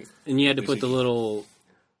card game, And you had to put the little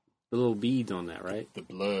beads on that, right? the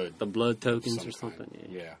blood. The blood tokens or Sometime. something.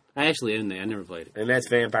 Yeah. Yeah. I actually own that. I never played it. And that's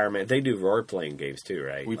Vampire Man. They do role playing games too,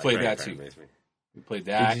 right? We Like played that Vampire too. Man's Man. We played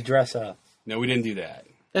Did that. you dress up? No, we didn't do that.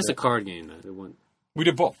 That's a card game, though. It wasn't. We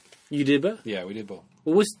did both. You did both? Yeah, we did both.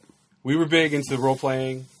 Well, what's We were big into role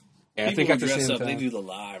playing, and I think People at the dress same up, time they do the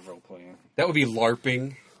live role playing. that would be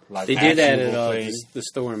LARPing. Live they did that action at role-playing. the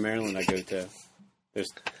store in Maryland I go to.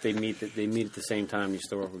 They meet at the same time these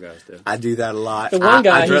historical guys do. I do that a lot. The one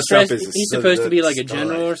guy, dress he's, dressed, up as a he's supposed to be like a stud.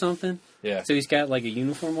 general or something. Yeah. So he's got like a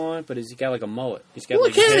uniform on, but he's got like a mullet. He's got What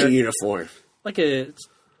like his kind hair, of uniform? like a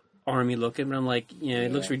army looking. But I'm like,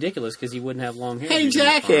 it looks ridiculous because he wouldn't have long hair. Hey, if he didn't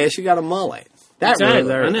jackass, you got a mullet. That Exactly.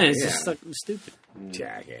 really, I know. It's yeah. just like, stupid.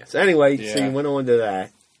 Jackass. Anyway, so Yeah. you went on to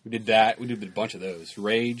that. We did that. We did a bunch of those.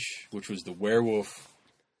 Rage, which was the werewolf.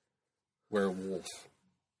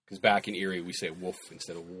 Because back in Erie, we say wolf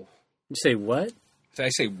instead of wolf. You say what? So I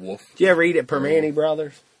say wolf. Did you ever eat at Permane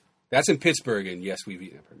Brothers? That's in Pittsburgh, and yes, we've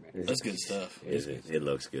eaten at Permane. That's good stuff. Is it? It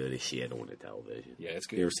looks good as shit on the television. Yeah, it's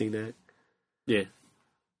You good. ever seen that? Yeah.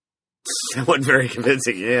 That wasn't very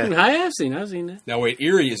convincing, yeah. I have seen. I've seen that. Now, wait,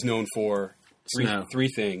 Erie is known for Snow. three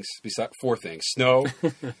things, besides four things: snow,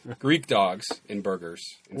 Greek dogs, and burgers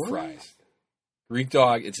and fries. Greek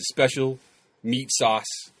dog, it's a special meat sauce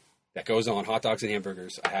that goes on hot dogs and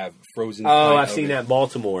hamburgers. I have frozen. Oh, pint I've of seen it. that in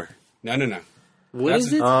Baltimore. No. What That's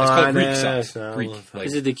is it? It's called Greek no, sauce. no. Greek. Like,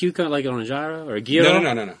 Is it the cucumber like on a gyro or a gyro?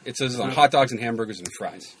 no. It says on hot dogs and hamburgers and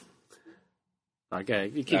fries.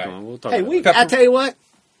 Okay, you keep All right. going. We'll talk Hey, about it. I tell you what.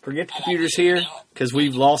 Forget the computers here, because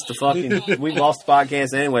we've lost the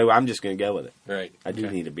podcast anyway. Well, I'm just going to go with it. Right. I do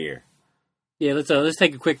need a beer. Yeah, let's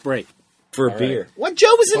take a quick break. For a All beer. right. What?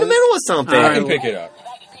 Joe was in the middle of something. All I right. can pick it up.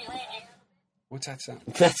 What's that sound?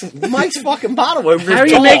 That's Mike's fucking bottle over How are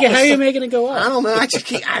his you balls. making it go I up? don't know.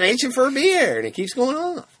 I'm itching for a beer, and it keeps going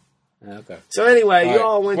on. Okay. So anyway, All you right.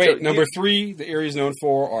 all went Wait, to... number 3, the area is known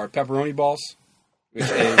for are pepperoni balls, which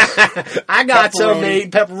is I got some pepperoni.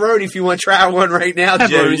 made pepperoni if you want to try one right now, Joe.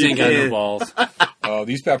 Pepperonis you ain't got no can. balls.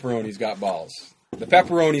 these pepperonis got balls. The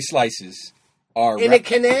pepperoni slices are In a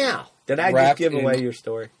canal. Did I just wrapped give away in- your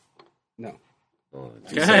story? no. Oh,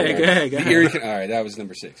 Go ahead. The Erie all right, that was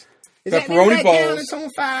number 6. Is that Pepperoni that balls. town that's on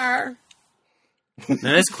fire? No,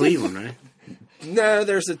 that's Cleveland, right? No,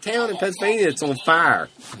 there's a town in Pennsylvania that's on fire.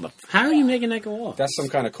 How are you making that go off? That's some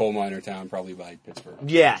kind of coal miner town, probably by Pittsburgh.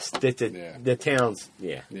 Yes, Yeah. the town's,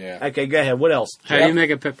 yeah. Yeah. Okay, go ahead. What else? How do you make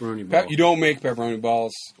a pepperoni ball? You don't make pepperoni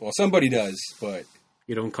balls. Well, somebody does, but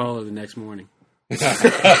You don't call her the next morning.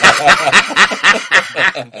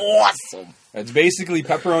 Awesome. it's basically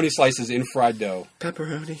pepperoni slices in fried dough.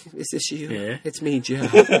 Pepperoni, is this you? Yeah. It's me, Joe.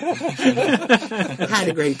 I had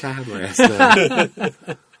a great time last night.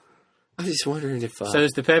 I was just wondering if... So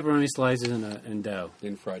it's the pepperoni slices and dough.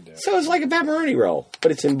 In fried dough. So it's like a pepperoni roll,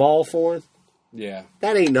 but it's in ball form? Yeah.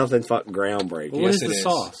 That ain't nothing fucking groundbreaking. Well, what Yes, is the it is.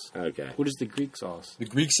 sauce? Okay. What is the Greek sauce? The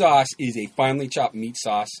Greek sauce is a finely chopped meat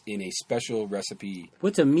sauce in a special recipe.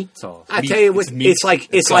 What's a meat sauce? I Meat. tell you what, It's meat. it's like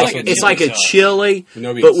It's also a chili sauce. chili,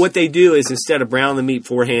 No but beans. what they do is instead of browning the meat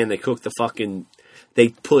beforehand, they cook they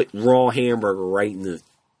put raw hamburger right in the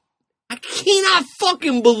I cannot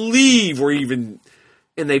fucking believe we're even...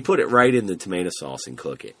 And they put it right in the tomato sauce and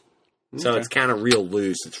cook it. So it's kind of real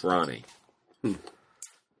loose. It's runny.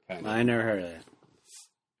 I never heard of that.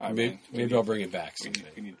 Maybe I'll bring it back someday.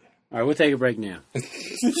 All right, we'll take a break now.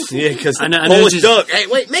 Yeah, because I know Polish this is- Doug... Hey,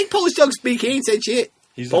 wait, make Polish Doug speak. He ain't said shit.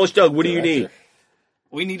 Polish Doug, what do you need?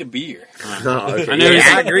 We need a beer. Oh, okay. I know,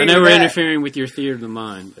 Yeah, I agree I know with we're that. interfering with your theater of the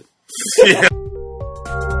mind, but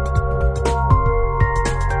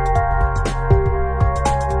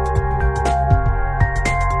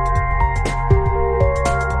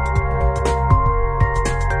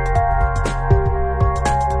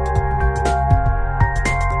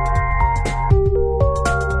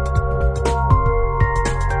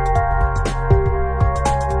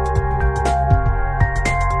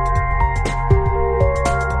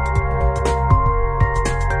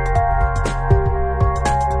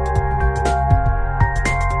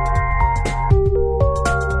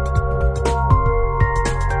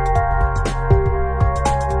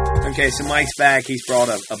Okay, so Mike's back. He's brought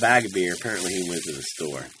a bag of beer. Apparently he went to the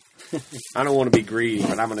store. I don't want to be greedy,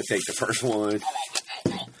 but I'm going to take the first one.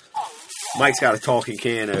 Mike's got a talking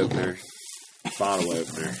can opener. Bottle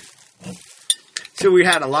opener. So we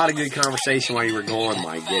had a lot of good conversation while you were gone,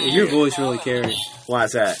 Mike. Didn't your you? voice really carries. Why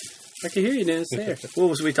is that? I can hear you downstairs. What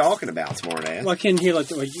was we talking about, smart ass? Well, I can hear like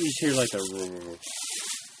you just hear like the.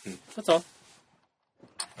 That's all.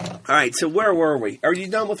 All right, so where were we? Are you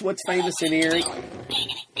done with what's famous in Erie?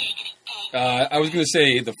 I was going to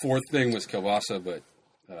say the fourth thing was kielbasa, but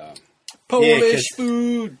Polish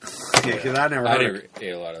food. Yeah, because I never I heard never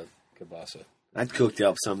ate a lot of kielbasa. I cooked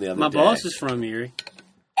up some the other My day. boss is from Erie.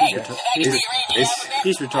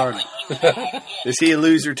 He's retarded. Is he a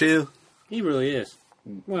loser too? He really is.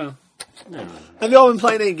 Well, no. Have y'all been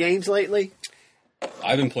playing any games lately?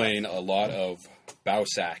 I've been playing a lot of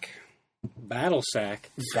Bowsack. Battle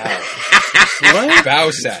sack. What?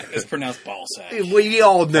 Bowsack. It's pronounced ball sack. We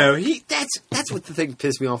all know that's what the thing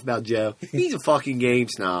pissed me off about Joe. He's a fucking game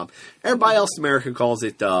snob. Everybody else in America calls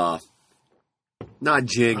it not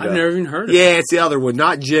Jenga. I've never even heard of it. Yeah, it's the other one,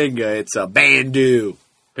 not Jenga. It's a Bandu.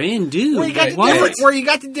 Bandu. Where you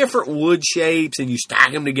got the different wood shapes and you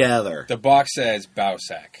stack them together. The box says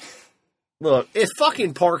Bowsack. Look, if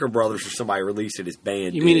fucking Parker Brothers or somebody released it as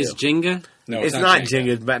Bandu. You mean it's Jenga? No, it's not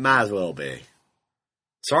Jenga, but it might as well be.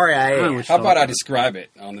 Sorry, I am. How about I describe it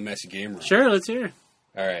on the Messy Game Room? Going to hear.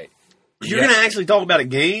 All right. You're going to actually talk about a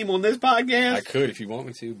game on this podcast? I could if you want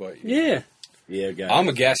me to, but... Yeah. Yeah, guys. I'm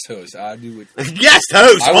a guest host. I do it. Guest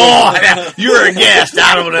host? You're a guest.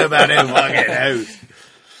 I don't know about no fucking host.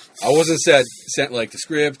 I wasn't sent like the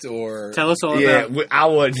script or... Tell us all about... I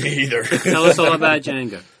wasn't either. Tell us all about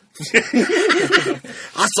Jenga.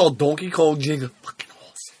 I saw Donkey Kong Jenga. Fucking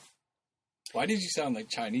awesome. Why did you sound like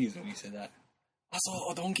Chinese when you said that? I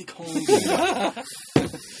saw a Donkey Kong.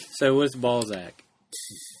 So what's Balzac?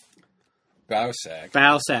 Bowsack.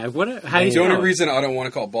 Bowsack. What? How do you The only spell it? reason I don't want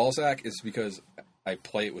to call it Balzac is because I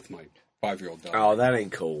play it with my 5-year-old daughter. Oh, that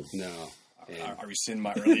ain't cool. No. I rescind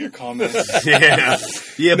my earlier comments. Yeah,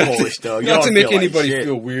 Polish dog. Not to make anybody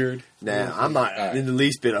feel weird. Nah, I'm not in the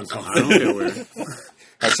least bit uncomfortable. I don't feel weird. All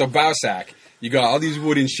right, so Bowsack, you got all these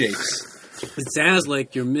wooden shapes. It sounds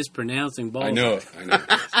like you're mispronouncing Balzac. I know it.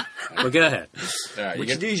 But go ahead. All right, What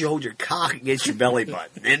you do is you hold your cock against your belly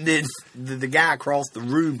button, and then the guy across the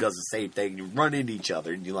room does the same thing. You run into each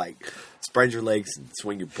other, and you like spread your legs and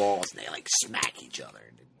swing your balls, and they like smack each other.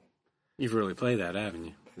 You've really played that, haven't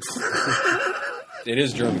you? It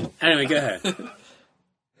is German. Anyway, go ahead.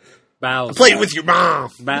 Bowsac. Play with your mom.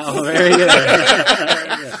 Very good.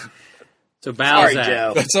 Very good. So Sorry, Bowsac.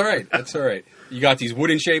 Joe. That's all right. That's all right. You got these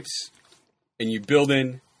wooden shapes, and you build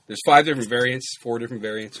in. There's 4 different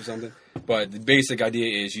variants or something. But the basic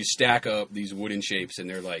idea is you stack up these wooden shapes, and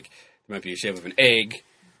they're like, it might be the shape of an egg,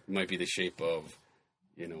 it might be the shape of,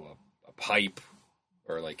 a pipe,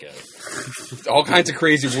 or like all kinds of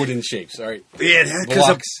crazy wooden shapes. All right. Yeah,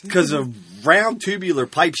 because a round tubular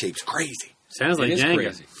pipe shape's crazy. Sounds like It is Jenga.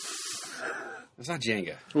 crazy. It's not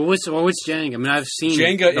Jenga. Well, what's Jenga? I mean, I've seen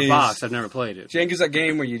Jenga the is- box. I've never played it. Jenga's that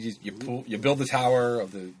game where you build the tower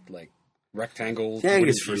of the rectangles.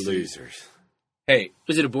 Jenga's for wooden pieces. losers. Hey,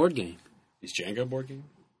 Is it a board game? is Jenga a board game?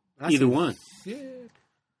 Either one.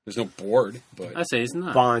 There's no board, but I say it's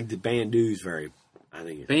not. Bandu's very. I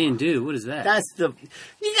think it's Bandu. What is that? That's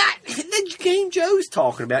you got the game Joe's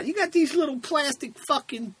talking about. You got these little plastic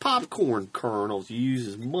fucking popcorn kernels you use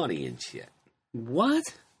as money and shit. What?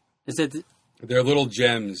 Is that? they're little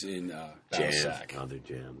gems in Gems, Bowsack. other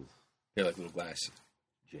gems. They're like little glass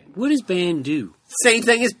gems. What is Bandu? Same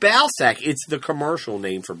thing as Balsack. It's the commercial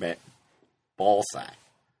name for Ballsack.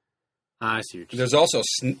 I see what you're saying. There's also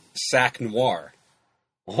Sac Noir,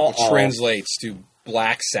 which translates to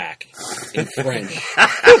black sack in French.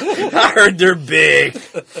 I heard they're big.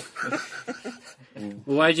 Well,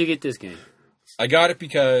 why'd you get this game? I got it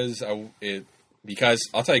because because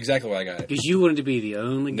I'll tell you exactly why I got it. Because you wanted to be the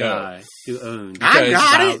only guy who owned. I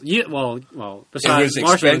got it. Yeah, well. It Besides was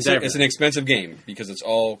Marshall and expensive. Deborah. It's an expensive game because it's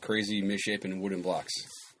all crazy misshapen wooden blocks.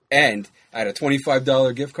 And I had a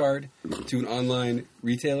 $25 gift card to an online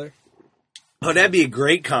retailer. Oh, that'd be a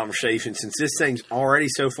great conversation since this thing's already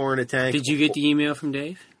so far in the tank. Did you get the email from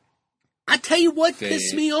Dave? I tell you what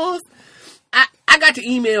pissed me off. I got the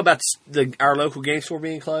email about our local game store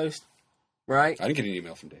being closed, right? I didn't get an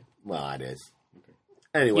email from Dave. Well, I did.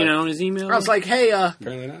 Anyway. You know, on his email? I was like, hey,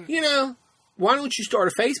 Apparently not. Why don't you start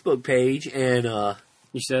a Facebook page and,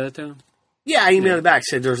 You said that to him? yeah, I emailed it back.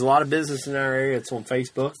 Said there's a lot of business in our area. It's on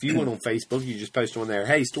Facebook. If you went on Facebook, you just post on there,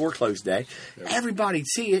 hey, store closed day. Yep. Everybody'd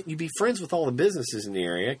see it. You'd be friends with all the businesses in the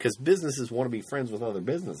area because businesses want to be friends with other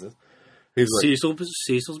businesnesses.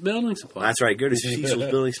 Cecil's Building Supply. That's right. Go to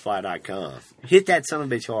Cecil'sBuildingSupply.com. Hit that son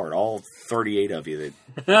of a bitch hard. All 38 of you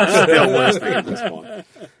that spell last name at this point.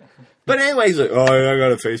 But anyways, like, oh, I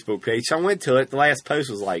got a Facebook page. So I went to it. The last post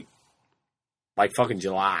was like fucking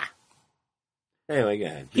July. Anyway, go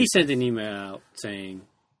ahead. He sent an email out saying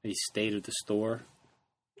the state of the store.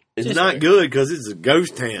 It's not good because it's a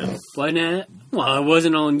ghost town. Wasn't it? Well, it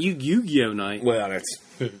wasn't on Yu-Gi-Oh! Night. Well,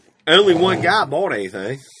 that's only one guy bought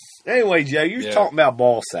anything. Anyway, Joe, you were talking about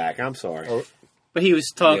ball sack. I'm sorry. But he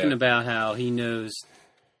was talking about how he knows...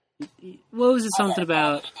 What was it? Something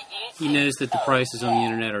about he knows that the prices on the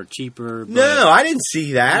internet are cheaper. But no, I didn't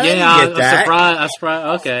see that. Yeah, I didn't get that. I'm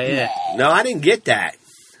surprised. Okay, yeah. No, I didn't get that.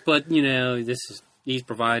 But, he's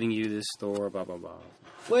providing you this store, blah, blah, blah.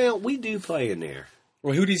 Well, we do play in there.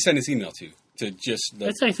 Well, who did he send this email to? To just...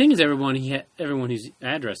 That's the thing is everyone whose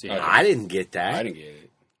address he had. I didn't get that. I didn't get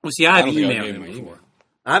it. Well, see, I've emailed him before.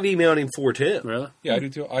 I've emailed him for too. Really? Yeah, I do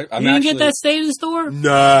too. You didn't get that state of the store?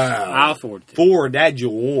 No. I'll forward it to you. Forward that you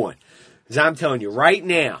want. Because I'm telling you right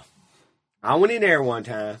now, I went in there one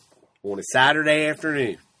time on a Saturday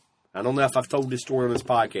afternoon. I don't know if I've told this story on this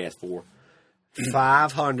podcast before.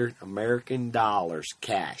 $500 American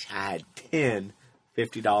cash. I had 10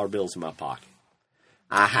 $50 bills in my pocket.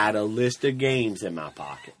 I had a list of games in my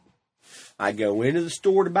pocket. I go into the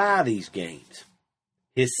store to buy these games.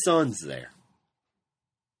 His son's there.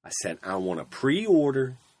 I said, I want to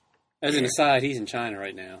pre-order. As an aside, he's in China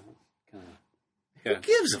right now. Who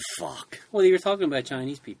gives a fuck? Well, you were talking about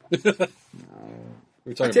Chinese people. I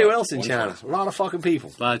tell you what else in China. A lot of fucking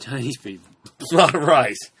people. A lot of Chinese people. A lot of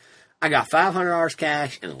rice. I got $500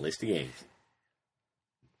 cash and a list of games.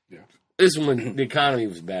 Yeah. This is when the economy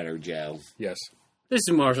was better, Joe. Yes. This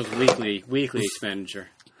is Marshall's weekly expenditure.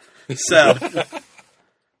 So,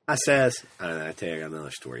 I says, I tell you, I got another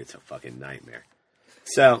story. It's a fucking nightmare.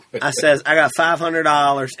 So, I says, I got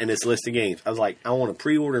 $500 in this list of games. I was like, I want to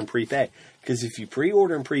pre-order and prepay. Because if you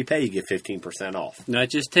pre-order and prepay, you get 15% off. Not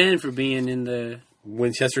just 10 for being in the...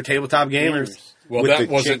 Winchester Tabletop Gamers. Well, that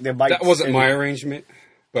wasn't my arrangement,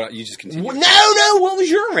 but you just continue. Well, no, what was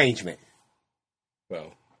your arrangement?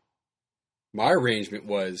 Well, my arrangement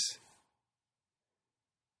was,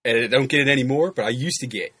 and I don't get it anymore, but I used to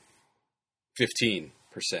get 15%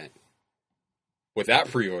 without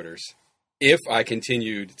pre-orders if I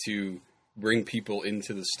continued to bring people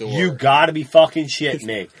into the store. You gotta be fucking shitting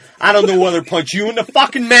me. I don't know whether to punch you in the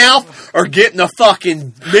fucking mouth or get in a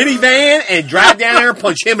fucking minivan and drive down there and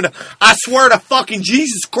punch him in the... I swear to fucking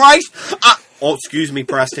Jesus Christ. Oh, excuse me,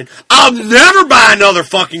 Preston. I'll never buy another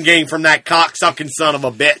fucking game from that cocksucking son of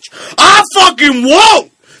a bitch. I fucking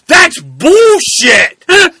won't! That's bullshit!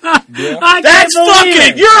 That's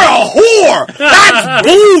fucking... You're a whore! That's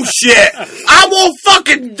bullshit! I won't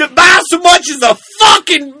fucking buy so much as a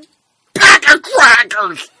fucking... pack of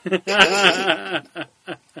crackers. I'm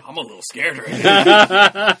a little scared right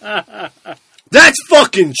now. That's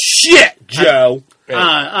fucking shit, Joe.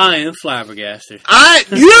 I am flabbergasted.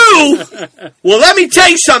 Well, let me tell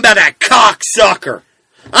you something about that cocksucker.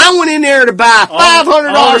 I went in there to buy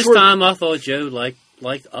 $500 all this time I thought Joe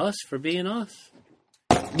liked us for being us.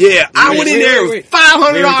 Yeah, I went in there with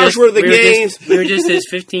 $500 worth of games. We were just his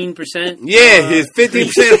 15%. Yeah, his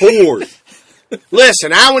 15% whores.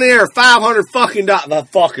 Listen, I went in there $500 fucking.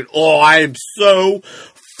 I am so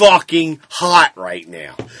fucking hot right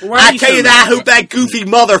now. Why are I you tell so you that, I hope that goofy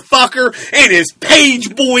motherfucker and his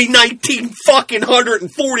Page Boy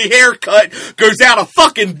 140 haircut goes out of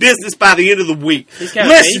fucking business by the end of the week. got a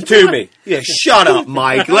Listen Page to Boy? me. Yeah, shut up,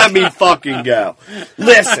 Mike. Let me fucking go.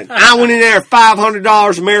 Listen, I went in there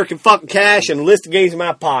 $500 American fucking cash and a list of games in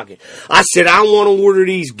my pocket. I said, I want to order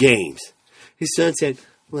these games. His son said,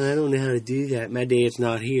 well, I don't know how to do that. My dad's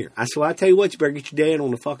not here. I said, well, I tell you what, you better get your dad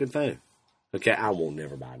on the fucking phone. Okay, I will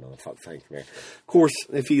never buy another fucking thing from there. Of course,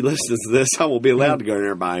 if he listens to this, I won't be allowed to go in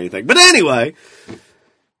there and buy anything. But anyway.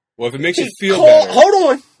 Well, if it makes you feel better. Hold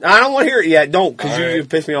on. I don't want to hear it yet. Don't, because All you right.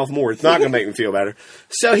 piss me off more. It's not going to make me feel better.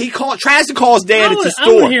 So he tries to call his dad at the I want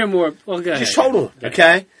store. to hear more. Well, go ahead. Just hold on,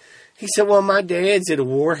 okay? He said, well, my dad's at a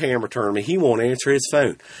Warhammer tournament. He won't answer his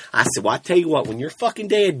phone. I said, well, I tell you what, when your fucking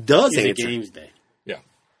dad does It's a answer. games day. Yeah.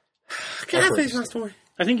 Can I've I heard finish my story?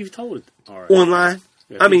 I think you've told it already. Online?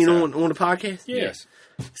 Yeah, I mean, so. on the podcast? Yeah. Yes.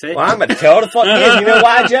 Say, Well, I'm going to tell the fuck is. You know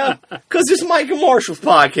why, Joe? Because it's Mike and Marshall's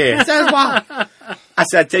podcast. That's why. I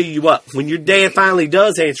said, I tell you what, when your dad finally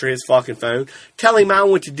does answer his fucking phone, tell him I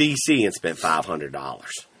went to D.C. and spent $500.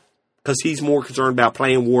 Because he's more concerned about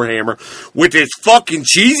playing Warhammer with his fucking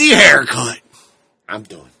cheesy haircut. I'm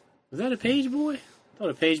done. was that a Page Boy? I thought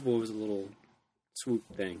a Page Boy was a little swoop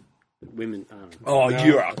thing. Women, I don't know. Oh,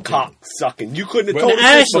 you're a cock sucking. You couldn't have Well, told us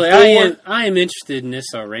this Actually, before. I am interested in this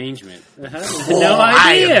arrangement. I have Oh, no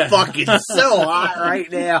I idea. am fucking so hot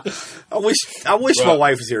right now. I wish my Well-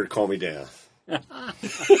 wife was here to calm me down.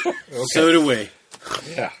 So do we.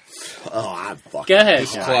 Yeah. Oh, I'm fucking. Go ahead.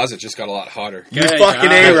 This John. closet just got a lot hotter. You Go ahead, fucking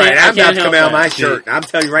John. ain't I right. can't- I I'm about can't to come help out of my that. shirt. I'm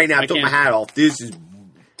telling you right now, I took my can't. hat off. This is.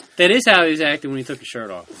 That is how he was acting when he took his shirt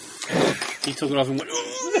off. He took it off and went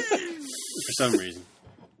for some reason.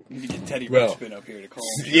 You can get Teddy Well. Ruxpin up here to call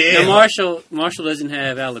me. Yeah. Now, Marshall doesn't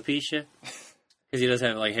have alopecia because he does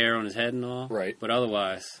have like hair on his head and all. Right. But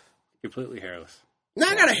otherwise, completely hairless. No,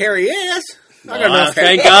 I got a hairy ass. I got Well, enough hair.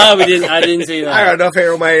 thank God we didn't. I didn't see that. I got enough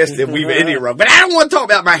hair on my ass that we've Indian rub. But I don't want to talk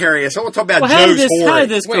about my hairy ass. I want to talk about Well, how Joe's did horn.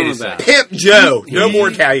 this Wait come a about? second. Pimp Joe. No more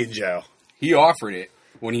Italian Joe. He offered it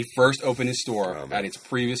when he first opened his store at its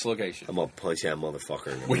previous location. I'm going to punch that motherfucker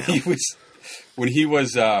in the When mouth. he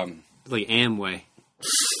was It's like Amway.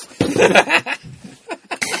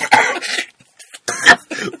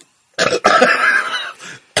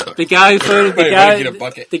 The guy who photographed Wait, wait, get a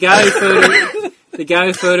bucket. the guy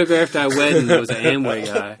who photographed our wedding was an Amway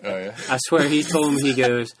guy. Oh yeah. I swear he told me, he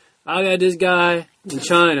goes, I got this guy in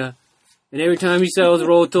China, and every time he sells a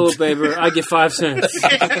roll of toilet paper, I get 5 cents.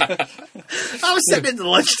 I was sitting at the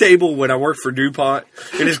lunch table when I worked for DuPont,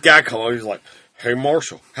 and this guy called. He was like, "Hey,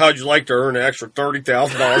 Marshall, how'd you like to earn an extra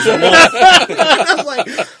 $30,000 a month?" I was like,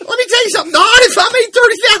 "Let me tell you something, Don. If I made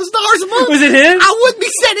 $30,000 a month, Was it him? I wouldn't be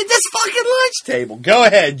sitting at this fucking lunch table." Go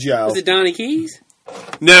ahead, Joe. Was it Donnie Keys?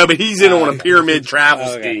 No, but he's in on a pyramid travel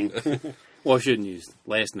Okay. scheme. Well, I shouldn't use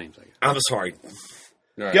last names, I guess. I'm sorry.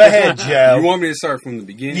 All right. Go ahead, Joe. You want me to start from the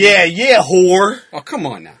beginning? Yeah, whore. Oh, come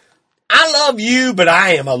on now. I love you, but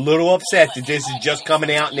I am a little upset that this is just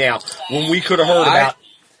coming out now when we could have heard about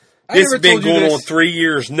I this. never Has been told you going this. on 3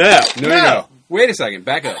 years. No. No. Wait a second.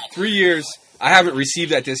 Back up. 3 years. I haven't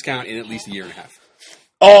received that discount in at least a year and a half.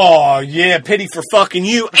 Oh, yeah, pity for fucking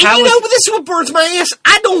you. And How you was- know, but this is what burns my ass.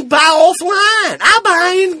 I don't buy offline. I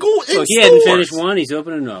buy in Look, he stores. hadn't finished one. He's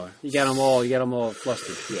opening another. You got them all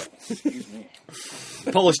flustered.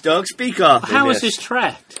 Polish Doug, speak up. How in was this. his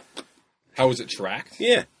tracked? How was it tracked?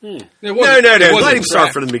 Yeah. It No. wasn't- it Let wasn't him start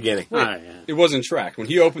tracked. from the beginning. All right, yeah. It wasn't tracked. When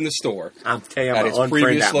he opened the store, I'm telling you, At I'm its going to unfriend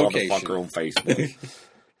previous that location. motherfucker on Facebook.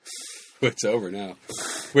 it's over now.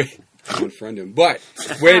 Wait, I'm unfriend him. But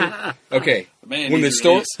when okay, Man, when the needs a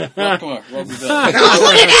store release. Well, come on, rub me back. Oh,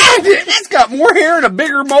 look at that. That's got more hair and a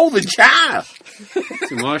bigger mole than Chive.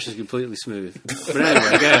 So Marsh is completely smooth. But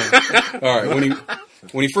anyway, go ahead. all right,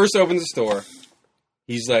 when he first opens the store,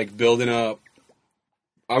 he's like building up.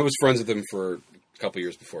 I was friends with him for a couple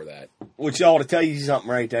years before that. Which ought to tell you something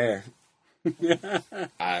right there.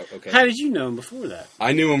 Okay, How did you know him before that?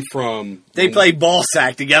 I knew him from They played ball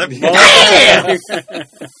sack together.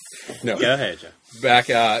 no Go ahead,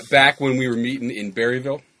 Joe. back when we were meeting in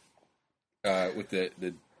Berryville with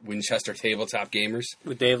the Winchester Tabletop Gamers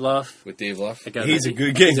With Dave Luff. with Dave Luff. He's a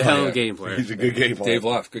good game He's a hell of a player. game player. He's a good game player. Dave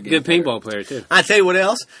Luff, good game Good player. paintball player, too. I tell you what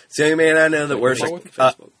else. Same man I know that wears Follow with a,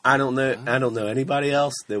 Facebook. I don't know anybody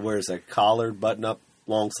else that wears a collared button up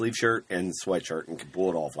long sleeve shirt and sweatshirt and can pull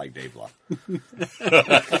it off like Dave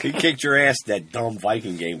Luff. He kicked your ass that dumb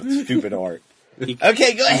Viking game with stupid art.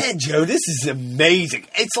 Okay, go ahead, Joe. This is amazing.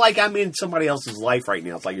 It's like I'm in somebody else's life right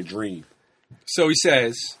now. It's like a dream. So he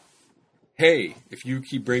says, hey, if you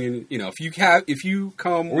keep bringing, if you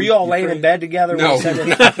come, Were you all laying in bed together? No, when you said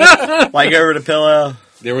it? Like over the pillow.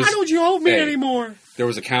 there was. Why don't you hold me Hey. anymore? There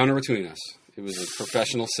was a counter between us. It was a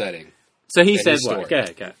professional setting. So he At said his what? store. Go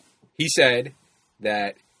ahead, go ahead. He said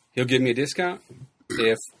that he'll give me a discount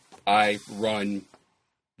if I run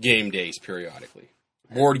game days periodically,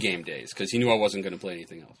 board game days, because he knew I wasn't going to play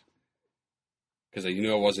anything else. Because he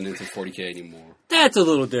knew I wasn't into 40K anymore. That's a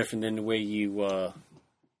little different than the way you.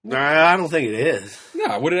 Nah, I don't think it is.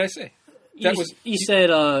 No, what did I say? You said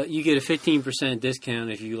you get a 15% discount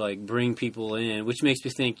if you like bring people in, which makes me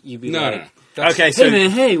think you'd be No, like, no. That's- Okay, so hey man,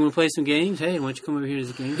 hey, you want to play some games? Hey, why don't you come over here to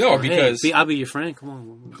the game? No, store? because- hey, I'll be your friend. Come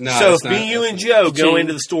on. No, so that's if not- me, you, that's and not- Joe go Change.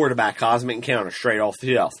 into the store to buy Cosmic Encounter straight off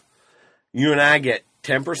the shelf, you and I get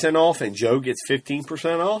 10% off, and Joe gets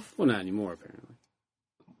 15% off. Well, not anymore apparently.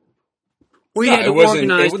 We No, had it to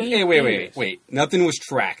wasn't. organize. Hey, wait. Nothing was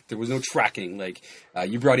tracked. There was no tracking. Like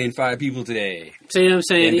you brought in 5 people today. See what I'm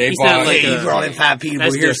saying? And they He's not bought- like Hey, a, you brought in 5 people.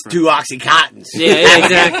 That's Here's different. 2 Oxycontins. Yeah,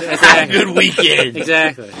 exactly. Have a good weekend.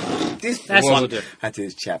 Exactly. This That's a one- little different. That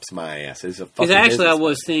just chaps my ass. It's a Because fucking actually, I business.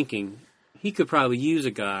 was thinking he could probably use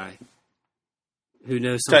a guy who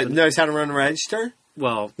knows So, something. knows how to run the register?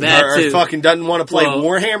 Well, that or too. fucking doesn't want to play Well-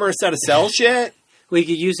 Warhammer instead of sell shit? Well, he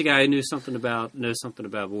could use a guy who knows something about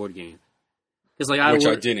board games. Because like Which I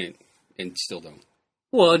work- didn't, and still don't.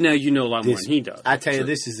 Well, no, you know a lot more This- than he does. I tell you,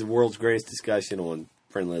 this is the world's greatest discussion on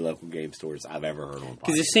friendly local game stores I've ever heard on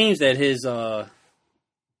Because podcast. it seems that his the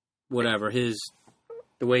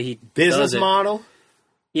way he Business does it, model?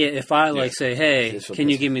 yeah. If I like say, hey, This is what can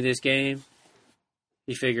you this give me this game?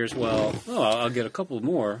 He figures, well, I'll get a couple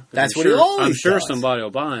more. 'cause That's I'm what he sure, always I'm sure does. somebody will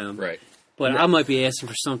buy them. Right. But I might be asking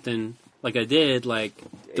for something like I did, like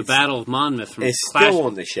the Battle of Monmouth from It's Clash. still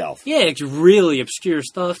on the shelf. Yeah, it's really obscure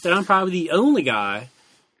stuff that I'm probably the only guy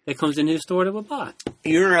that comes in his store that would buy.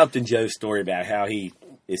 You interrupted Joe's story about how he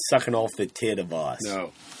is sucking off the tit of us.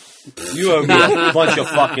 No. You owe me a bunch of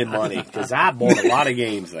fucking money because I bought a lot of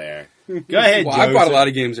games there. Go ahead, Well, Joe. I bought a lot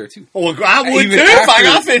of games there too. Well, I would Even too if I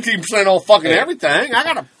after- got 15% off fucking Hey. everything. I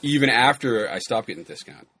got a. Even after I stopped getting a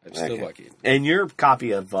discount, I'm still Okay. lucky. And your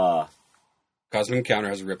copy of Cosmic Encounter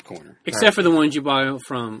has a ripped corner. Except for the ones you buy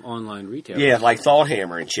from online retailers. yeah, like Thought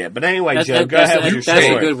Hammer and shit. But anyway, That's, Joe, that, go that's, ahead that, with your that's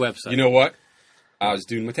story. a good website. You know what? I was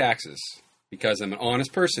doing my taxes because I'm an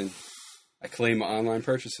honest person. I claim my online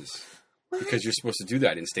purchases because you're supposed to do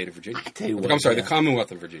that in the state of Virginia. tell you what, I'm sorry, yeah. the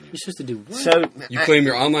Commonwealth of Virginia. You're supposed to do what? So You claim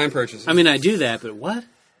your online purchases. I mean, I do that, but what?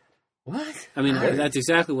 what? I mean, that's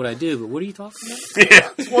exactly what I do, but what are you talking about? Yeah,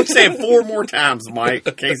 we'll say it 4 more times, Mike.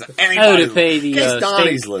 In case anybody, Oh, to pay the in case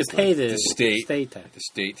Donnie's state, to listening. pay the The state. tax. the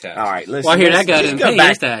state tax. All right, listen. Well, I hear that let's- guy let's didn't go pay back.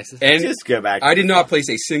 his taxes. And Just go back. I did not place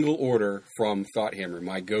a single order from Thought Hammer,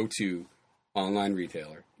 my go-to online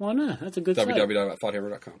retailer. Why not? That's a good site.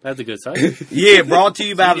 www.thoughthammer.com. That's a good site. Yeah, brought to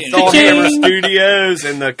you by the Thought Hammer Studios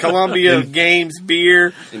and the Columbia Games Beer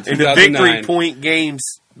In and the Victory 2009. Point Games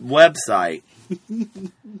website.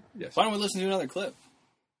 Yes. Why don't we listen to another clip?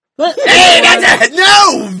 Hey, that's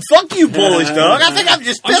no! Fuck you, Polish dog. I think I've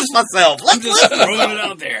just pissed myself. Let's listen. Throwing it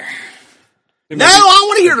out there. No, I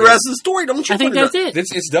want to hear the rest of the story. Don't you? I think put that's it. it.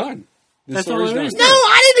 It's done. The That's story's all there done. is. No,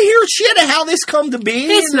 I didn't hear shit of how this come to be.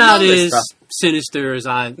 It's and not all this as stuff. sinister as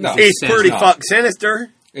I. No. It's sounds. pretty not. fuck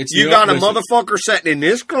sinister. It's You not- got a listen, motherfucker sitting in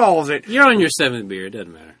this closet. You're on your 7th beer. It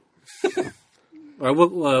doesn't matter. All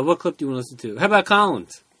right, what clip do you want to listen to? How about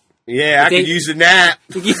Collins? Yeah, I They- could use a nap.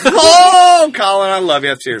 no, Oh, Colin, I love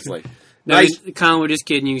you. Seriously. Nice. Colin, we're just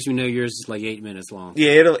kidding you because we know yours is like 8 minutes long.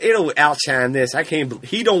 Yeah, it'll outshine this. I can't.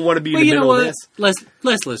 He don't want to be in Well, the you know middle of what? this.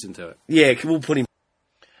 Let's listen to it. Yeah, we'll put him.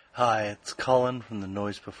 Hi, it's Colin from The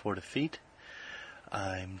Noise Before Defeat.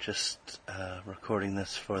 I'm just recording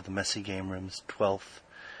this for the Messy Game Room's 12th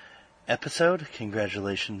episode.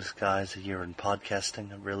 Congratulations, guys, a year in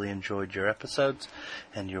podcasting. I really enjoyed your episodes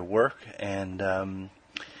and your work, and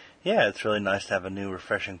yeah, it's really nice to have a new,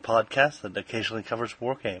 refreshing podcast that occasionally covers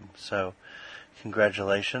war games. So,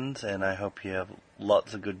 congratulations, and I hope you have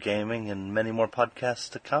lots of good gaming and many more podcasts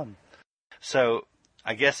to come. So,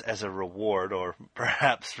 I guess as a reward, or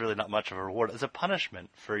perhaps really not much of a reward, as a punishment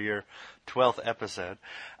for your 12th episode,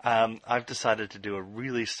 I've decided to do a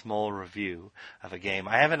really small review of a game.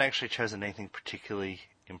 I haven't actually chosen anything particularly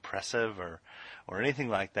impressive or anything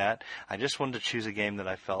like that. I just wanted to choose a game that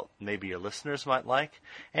I felt maybe your listeners might like,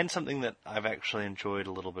 and something that I've actually enjoyed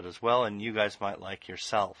a little bit as well, and you guys might like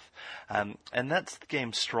yourself. And that's the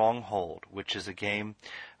game Stronghold, which is a game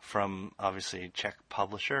from, obviously, a Czech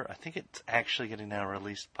publisher. I think it's actually getting now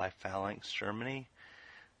released by Phalanx Germany,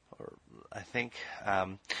 or I think.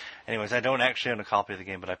 Anyways, I don't actually own a copy of the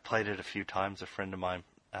game, but I've played it a few times. A friend of mine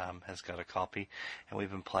has got a copy, and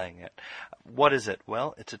we've been playing it. What is it?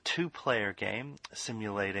 Well, it's a 2-player game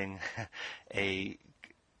simulating a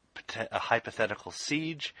hypothetical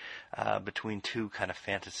siege between two kind of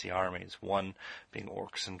fantasy armies, one being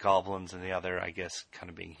orcs and goblins, and the other, I guess, kind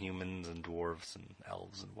of being humans and dwarves and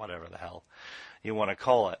elves and whatever the hell you want to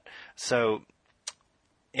call it. So,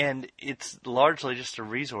 and it's largely just a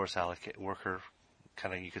resource worker,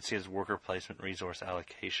 kind of, you could see it as worker placement resource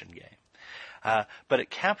allocation game. But it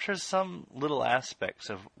captures some little aspects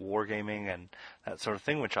of wargaming and that sort of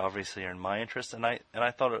thing, which obviously are in my interest, and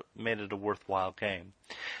I thought it made it a worthwhile game.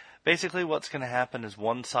 Basically, what's going to happen is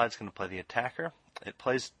one side's going to play the attacker.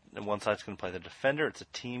 And one side's going to play the defender. It's a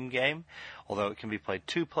team game, although it can be played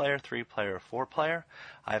 2-player, 3-player, or 4-player.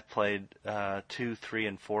 I've played 2, 3,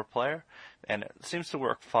 and 4-player, and it seems to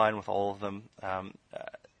work fine with all of them.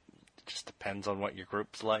 It just depends on what your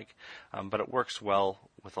group's like, but it works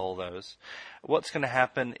well with all those. What's going to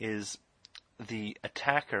happen is the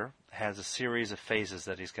attacker has a series of phases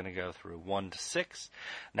that he's going to go through, 1 to 6.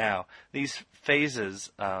 Now, these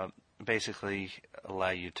phases basically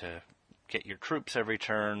allow you to get your troops every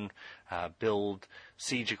turn, build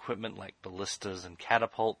siege equipment like ballistas and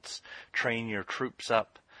catapults, train your troops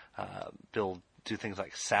up, do things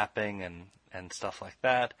like sapping and stuff like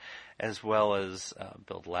that, as well as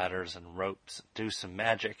build ladders and ropes, do some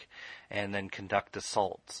magic, and then conduct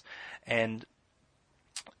assaults. And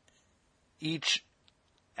each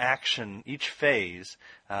phase,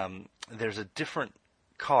 there's a different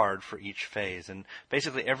card for each phase, and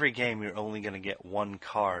basically every game you're only going to get one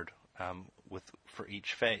card for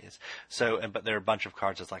each phase. So, but there are a bunch of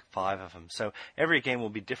cards. There's like 5 of them. So every game will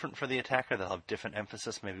be different for the attacker. They'll have different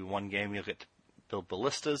emphasis. Maybe one game you'll get to build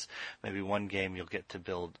ballistas. Maybe one game you'll get to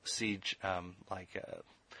build siege, like a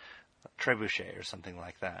trebuchet or something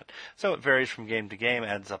like that. So it varies from game to game,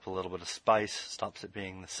 adds up a little bit of spice, stops it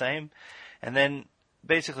being the same. And then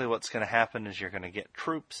basically what's going to happen is you're going to get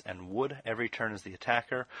troops and wood every turn as the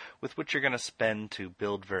attacker, with which you're going to spend to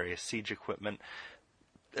build various siege equipment,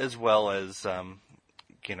 as well as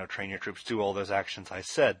train your troops, do all those actions I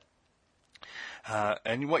said.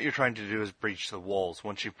 And what you're trying to do is breach the walls.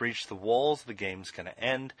 Once you've breached the walls, the game's going to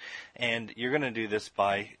end, and you're going to do this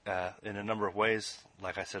by in a number of ways.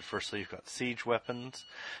 Like I said, firstly, you've got siege weapons.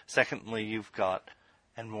 Secondly, you've got,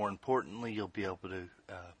 and more importantly, you'll be able to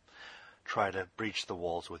try to breach the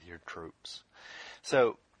walls with your troops.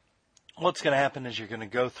 So what's going to happen is you're going to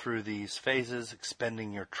go through these phases,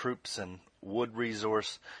 expending your troops and wood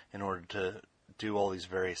resource in order to do all these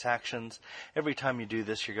various actions. Every time you do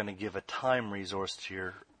this, you're going to give a time resource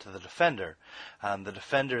to the defender. The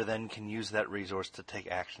defender then can use that resource to take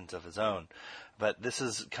actions of his own. But this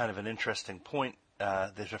is kind of an interesting point.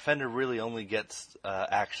 The defender really only gets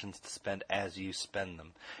actions to spend as you spend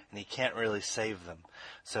them, and he can't really save them.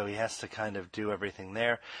 So he has to kind of do everything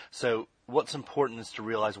there. So what's important is to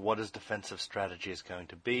realize what his defensive strategy is going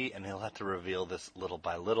to be, and he'll have to reveal this little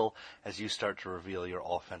by little as you start to reveal your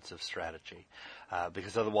offensive strategy,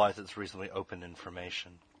 because otherwise it's reasonably open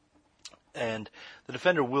information. And the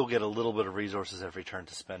defender will get a little bit of resources every turn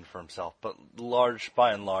to spend for himself, but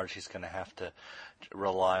by and large, he's going to have to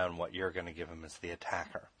rely on what you're going to give him as the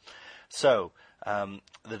attacker. So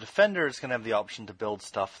the defender is going to have the option to build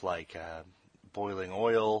stuff like boiling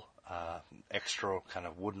oil, extra kind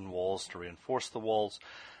of wooden walls to reinforce the walls,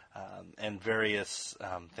 and various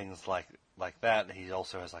things like that. He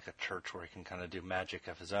also has like a church where he can kind of do magic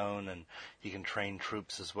of his own, and he can train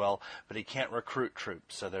troops as well, but he can't recruit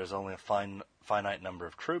troops, so there's only a finite number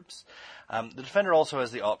of troops. The defender also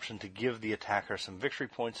has the option to give the attacker some victory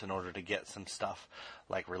points in order to get some stuff,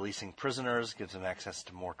 like releasing prisoners, gives him access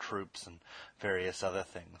to more troops and various other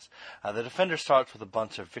things. The defender starts with a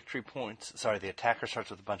bunch of victory points. The attacker starts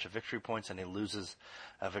with a bunch of victory points, and he loses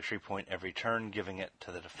a victory point every turn, giving it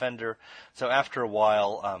to the defender. So after a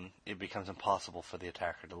while, it becomes impossible for the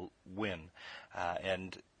attacker to win,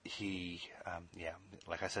 and he,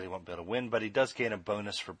 like I said, he won't be able to win, but he does gain a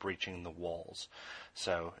bonus for breaching the walls.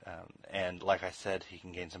 So, and like I said, he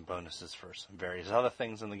can gain some bonuses for some various other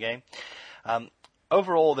things in the game.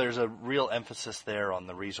 Overall, there's a real emphasis there on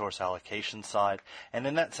the resource allocation side, and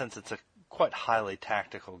in that sense, it's a quite highly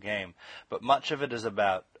tactical game, but much of it is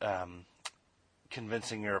about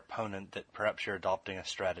convincing your opponent that perhaps you're adopting a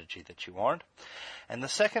strategy that you aren't. And the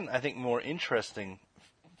second, I think, more interesting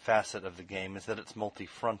facet of the game is that it's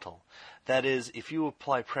multi-frontal. That is, if you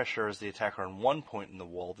apply pressure as the attacker on one point in the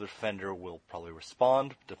wall, the defender will probably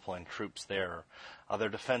respond, deploying troops there or other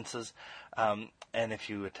defenses. And if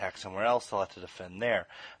you attack somewhere else, they'll have to defend there.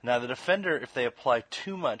 Now, the defender, if they apply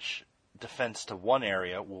too much defense to one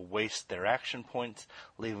area will waste their action points,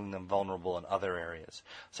 leaving them vulnerable in other areas.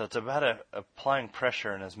 So it's about applying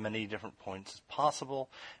pressure in as many different points as possible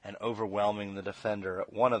and overwhelming the defender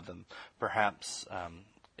at one of them, perhaps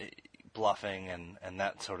bluffing and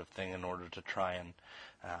that sort of thing in order to try and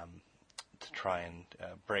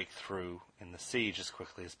break through in the siege as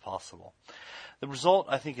quickly as possible. The result,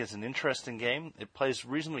 I think, is an interesting game. It plays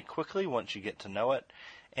reasonably quickly once you get to know it,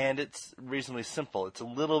 and it's reasonably simple. It's a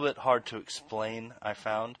little bit hard to explain, I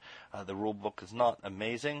found. The rule book is not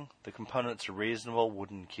amazing. The components are reasonable,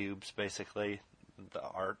 wooden cubes, basically. The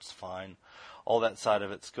art's fine. All that side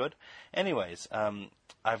of it's good. Anyways,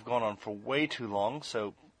 I've gone on for way too long,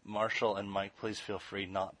 so Marshall and Mike, please feel free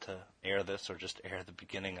not to air this or just air the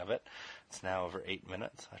beginning of it. It's now over 8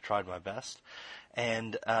 minutes. I tried my best.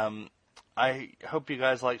 And I hope you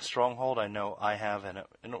guys like Stronghold. I know I have, and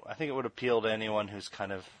I think it would appeal to anyone who's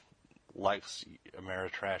kind of likes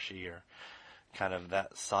Ameritrashy or kind of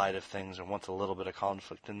that side of things or wants a little bit of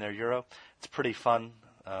conflict in their Euro. It's pretty fun.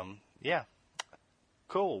 Yeah.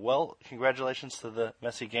 Cool. Well, congratulations to the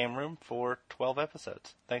Messy Game Room for 12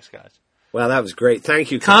 episodes. Thanks, guys. Wow, that was great.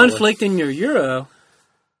 Thank you, Colin. Conflict in your Euro.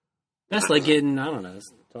 That's like getting, I don't know.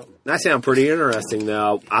 That sounds pretty interesting,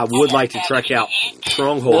 though. I would like to check out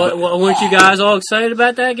Stronghold. Well, weren't you guys all excited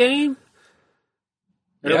about that game?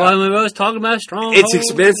 Everybody was talking about Stronghold. It's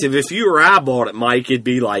expensive. If you or I bought it, Mike, it'd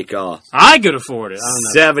be like I could afford it.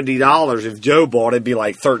 I don't know. $70. If Joe bought it, it'd be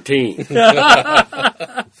like $13.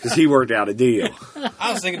 Because he worked out a deal.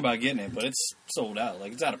 I was thinking about getting it, but it's sold out.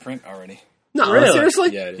 Like, it's out of print already. No, Really? seriously?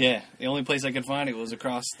 Yeah, it is. Yeah, the only place I could find it was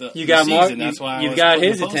across the You got season. Mark. That's why You've I was got putting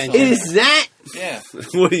his the post attention. on. Is that? Yeah.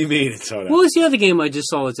 What do you mean it's sold out? What was the other game I just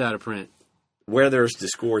saw that's out of print? Where there's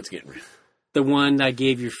Discord's getting... The one I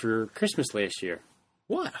gave you for Christmas last year.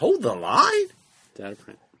 What? Hold the line? It's out of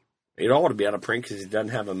print. It ought to be out of print because it doesn't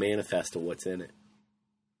have a manifest of what's in it.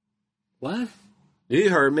 What? You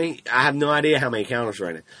heard me. I have no idea how many counters are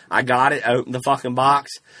in it. I got it, opened the fucking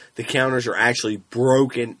box. The counters are actually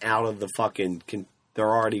broken out of the fucking... They're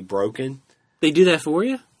already broken. They do that for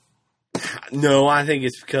you? No, I think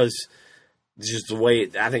it's because it's just the way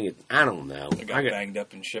it... I don't know. It got banged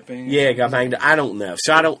up in shipping. Yeah, it got banged up. I don't know.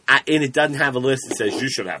 So and it doesn't have a list that says you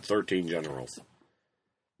should have 13 generals.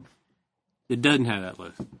 It doesn't have that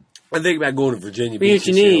list. I think about going to Virginia But Beach.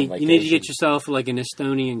 you this year on need to vacation. get yourself like an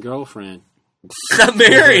Estonian girlfriend I'm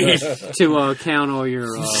married. to count all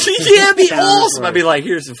your. Yeah, it'd be counters awesome. for I'd be like,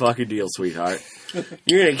 here's the fucking deal, sweetheart.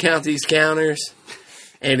 You're going to count these counters,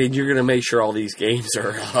 and then you're going to make sure all these games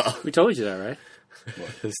are We told you that, right?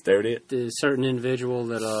 Estonian. The certain individual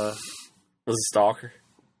that Was a stalker.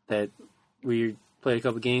 that we played a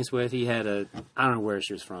couple games with, he had I don't know where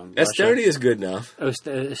she was from. Russia. Estonia is good enough.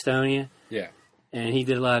 Estonia. Yeah. And he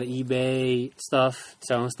did a lot of eBay stuff,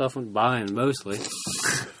 selling stuff, buying mostly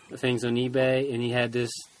things on eBay. And he had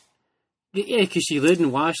this, because she lived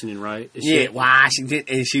in Washington, right? And Yeah, Washington,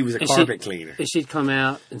 and she was a and carpet cleaner. And she'd come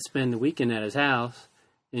out and spend the weekend at his house,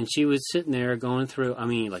 and she was sitting there going through,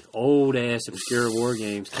 like old ass obscure war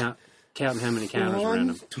games, counting how many counters were in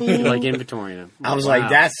them, like inventorying them. I was Wow. like,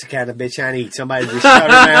 that's the kind of bitch I need. Somebody to shut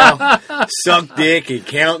her mouth, suck dick, and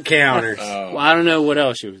count counters. Well, I don't know what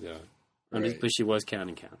else she was doing, Right. but she was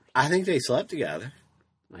counting counters. I think they slept together.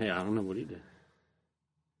 Hey, I don't know what he did.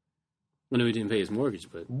 I know he didn't pay his mortgage,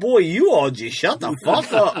 but Boy, you all just shut the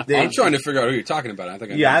fuck up. Then. I'm trying to figure out who you're talking about. I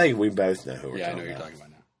think Yeah, I think we both know who we're I know talking who you're about. talking about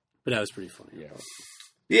now. that was pretty funny. Yeah.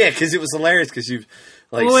 Yeah, because it was hilarious because you've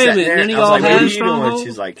like Well, wait a sat minute, there. none of I was y'all like, what have are you doing? Stronghold?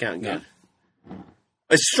 She's like, counting. No.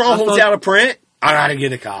 A Stronghold's I thought- out of print? I gotta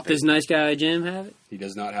get a copy. Does nice guy Jim have it? He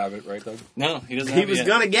does not have it, right, Doug? No, he doesn't. He have it was yet.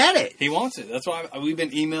 gonna get it. He wants it. That's why we've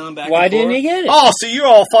been emailing back. Why and didn't forth. he get it? Oh, so you're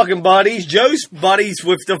all fucking buddies. Joe's buddies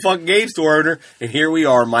with the fucking game store owner, and here we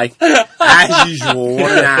are, Mike, as usual.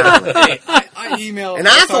 What an island. Hey, I emailed. And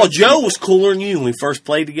I thought Joe was cooler than you when we first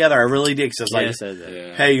played together. I really did. Because I was Yeah, I like, said that.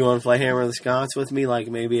 Yeah. hey, you want to play Hammer of the Sconce with me, like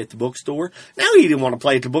maybe at the bookstore? Now he didn't want to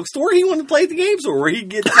play at the bookstore. He wanted to play at the game store where he'd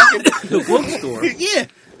get fucking The bookstore. Yeah.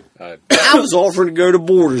 Uh, I was offering to go to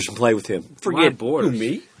Borders and play with him. Why Forget Borders?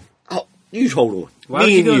 me? Oh, you hold on. Why would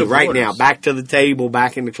Me you and go you to right Borders? now, back to the table,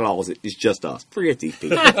 back in the closet. It's just us. Forget these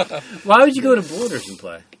people. Why would you go to Borders and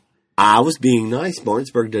play? I was being nice.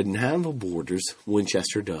 Martinsburg doesn't handle Borders.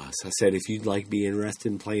 Winchester does. I said, if you'd like be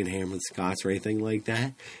interested in playing Hammer and Scots or anything like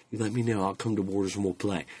that, you let me know. I'll come to Borders and we'll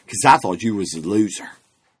play. Because I thought you was a loser.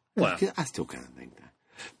 Well, I still kind of think that.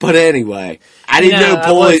 But anyway, I didn't know I was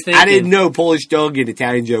Polish. I thinking- didn't know Polish Doug and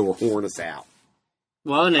Italian Joe were whoring us out.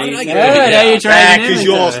 well, now How you, did I now, get it? now you're trying to Because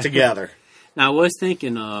do y'all's it. together. Now, I was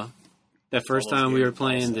thinking that first All those time we were games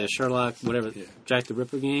playing also. the Sherlock, whatever, Jack the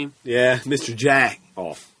Ripper game. Yeah, Mr. Jack.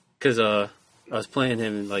 Off. because I was playing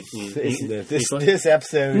him and like This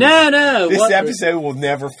episode. No. This episode will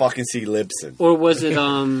never fucking see Libsyn. Or was it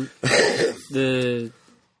the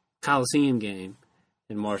Coliseum game?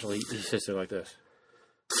 And Marshall, he sits there like this.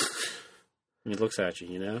 And he looks at you,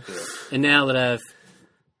 you know? Yeah. And now that I've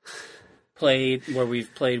played where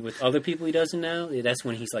we've played with other people he doesn't know, that's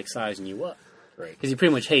when he's like sizing you up. Right. Because he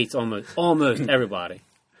pretty much hates almost everybody.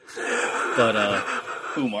 But,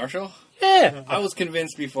 Who, Marshall? Yeah. I was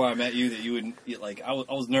convinced before I met you that you would, like, I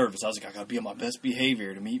was nervous. I was like, I gotta be on my best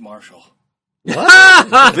behavior to meet Marshall.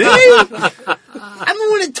 What? Me? I'm the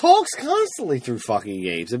one that talks constantly through fucking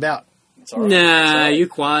games about. It's all right. Nah, you're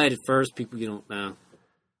quiet at first. People you don't know.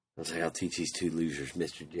 I was like, I'll teach these two losers,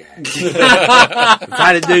 Mr. Jack. If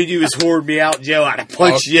I'd have known you was hoarding me out, Joe, I'd have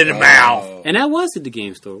punched you in the mouth. And that was at the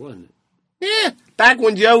game store, wasn't it? Yeah, back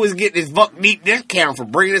when Joe was getting his buck deep discount for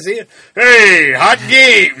bringing us in. Hey, hot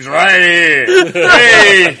games right here.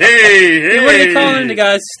 Hey. What are they calling the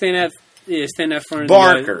guys stand out front of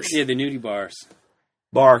Barkers. the nudie bars?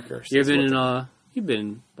 Barkers. You ever been you've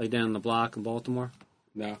been like down the block in Baltimore?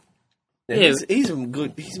 No. Yeah,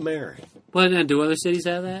 he's married. Well, now, do other cities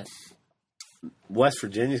have that? West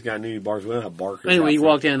Virginia's got nudie bars. We don't have Barkers. Anyway, you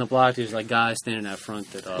walk down the block, there's like guys standing out front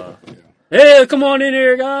that, hey, come on in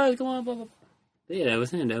here, guys, come on, blah, blah. Yeah, that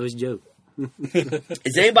was him. That was Joe.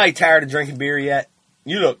 Is anybody tired of drinking beer yet?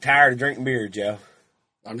 You look tired of drinking beer, Joe.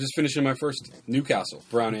 I'm just finishing my first Newcastle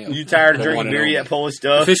Brown Ale. You tired of drinking beer yet, Polish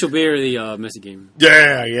stuff? Official beer of the Messy Game.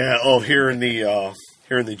 Yeah. Oh, here in the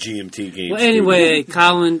GMT game. Well, anyway,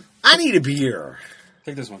 Colin. I need a beer.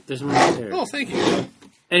 Take this one. There's one right there. Oh, thank you.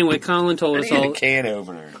 Anyway, Colin told us all. A can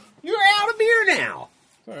opener. You're out of beer now.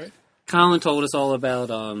 All right. Colin told us all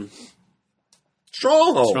about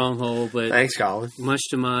Stronghold, but thanks, Colin. Much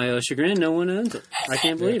to my chagrin, no one owns it. I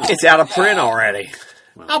can't believe it. It's out of print already.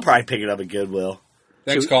 Wow. I'll probably pick it up at Goodwill.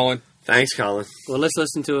 Thanks, Colin. Thanks, Colin. Well, let's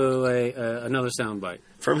listen to another soundbite.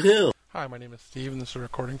 From who? Hi, my name is Steve, and this is a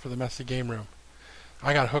recording for the Messy Game Room.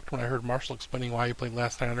 I got hooked when I heard Marshall explaining why he played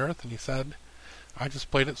Last Night on Earth, and he said, I just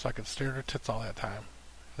played it so I could stare at her tits all that time.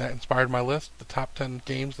 That inspired my list, the top 10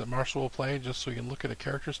 games that Marshall will play, just so he can look at a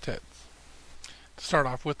character's tits. To start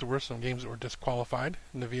off with, there were some games that were disqualified: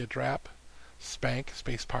 Navia Drap, Spank,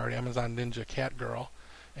 Space Pirate, Amazon Ninja, Cat Girl,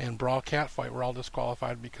 and Brawl Catfight were all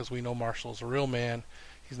disqualified because we know Marshall's a real man.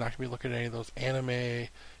 He's not going to be looking at any of those anime,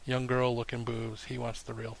 young girl looking boobs. He wants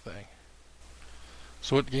the real thing.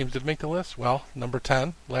 So what games did make the list? Well, number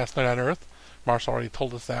 10, Last Night on Earth. Marshall already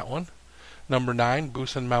told us that one. Number 9,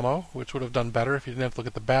 Boosin' Memo, which would have done better if you didn't have to look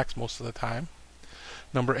at the backs most of the time.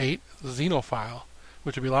 Number 8, Xenophile,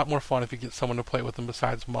 which would be a lot more fun if you get someone to play with them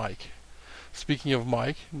besides Mike. Speaking of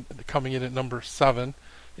Mike, coming in at number 7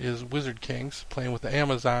 is Wizard Kings, playing with the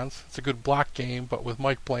Amazons. It's a good block game, but with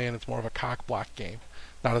Mike playing, it's more of a cock block game.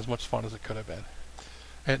 Not as much fun as it could have been.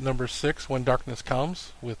 At number 6, When Darkness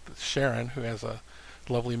Comes, with Sharon, who has a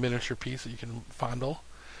lovely miniature piece that you can fondle.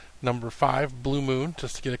 Number 5, Blue Moon,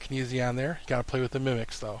 just to get a Kinesi on there. You got to play with the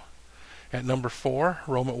mimics, though. At number 4,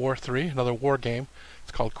 Rome at War 3, another war game.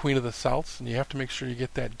 It's called Queen of the Celts, and you have to make sure you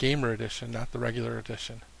get that gamer edition, not the regular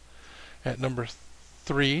edition. At number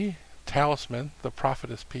 3, Talisman, the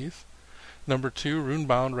Prophetess piece. Number 2,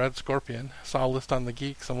 Runebound Red Scorpion. Saw a list on the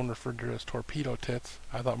Geek, someone referred to her as Torpedo Tits.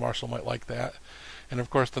 I thought Marshall might like that. And of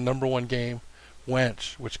course the number 1 game,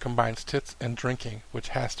 Wench, which combines tits and drinking, which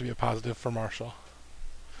has to be a positive for Marshall.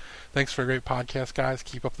 Thanks for a great podcast, guys.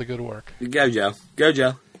 Keep up the good work. Go, Joe. Go,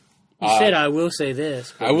 Joe. You said I will say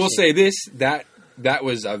this. I will say this, that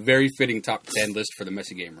was a very fitting top 10 list for the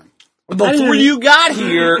Messy Game Room. Before you got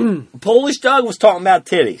here, Polish Doug was talking about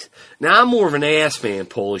titties. Now, I'm more of an ass man,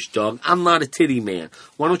 Polish Doug. I'm not a titty man.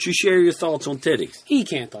 Why don't you share your thoughts on titties? He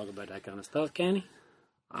can't talk about that kind of stuff, can he?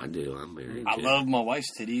 I do. I'm married. I love my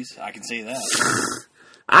wife's titties. I can say that.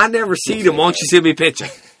 I never see them. Why don't you send me a picture?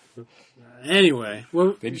 Anyway,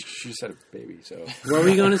 She just had a baby, so. What were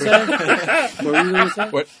you going to say?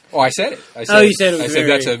 What? Oh, I said it. You said it. I said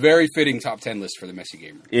that's a very fitting top 10 list for the Messy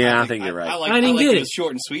Game Room. Yeah, I think you're right. I didn't get it. It was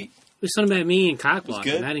short and sweet. It was something about me and cock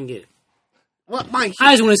blocking. I didn't get it. What, Mike?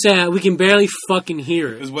 I just want to say we can barely fucking hear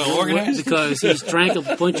it. It was well organized. Because he's drank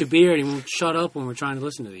a bunch of beer and he won't shut up when we're trying to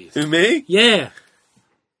listen to these. Who, me? Yeah.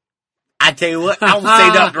 I tell you what, I won't say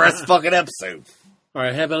nothing the rest of the fucking episode. All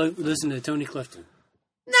right, how about listening to Tony Clifton?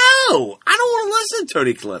 No, I don't want to listen to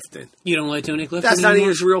Tony Clifton. You don't like Tony Clifton That's anymore? not even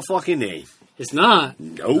his real fucking name. It's not.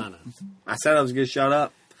 Nope. No. I said I was going to shut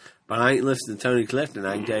up, but I ain't listening to Tony Clifton,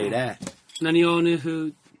 I can tell you that. None of y'all knew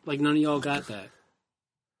who, none of y'all got that.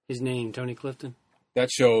 His name, Tony Clifton?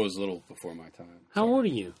 That show was a little before my time. How old are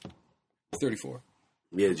you? 34.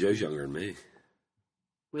 Yeah, Joe's younger than me.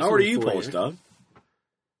 Where's How old are you, before Polish Doug?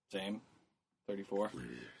 Same. 34.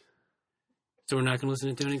 So we're not going to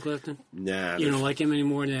listen to Tony Clifton? Nah. You don't like him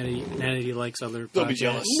anymore now that he likes other Don't be podcasts?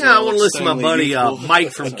 jealous. No, I want to listen to my Stanley buddy Youthful.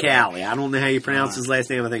 Mike from Cali. I don't know how you pronounce his last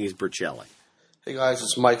name. I think he's Bercelli. Hey guys,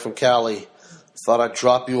 it's Mike from Cali. Thought I'd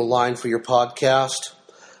drop you a line for your podcast.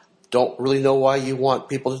 Don't really know why you want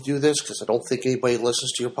people to do this because I don't think anybody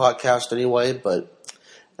listens to your podcast anyway, but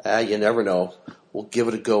you never know. We'll give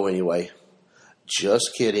it a go anyway.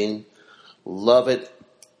 Just kidding. Love it.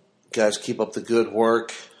 Guys, keep up the good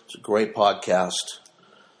work. It's a great podcast.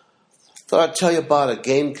 Thought I'd tell you about a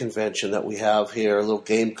game convention that we have here, a little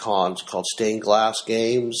game con. It's called Stained Glass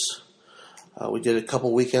Games. We did it a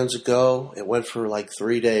couple weekends ago. It went for like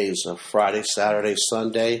 3 days, Friday, Saturday,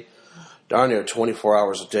 Sunday. Darn near 24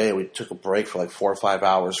 hours a day. We took a break for like 4 or 5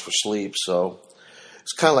 hours for sleep. So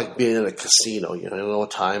it's kind of like being in a casino. You don't know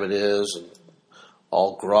what time it is and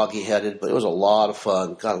all groggy-headed. But it was a lot of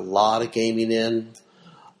fun. Got a lot of gaming in.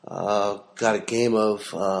 Got a game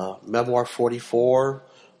of Memoir 44,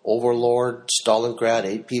 Overlord, Stalingrad,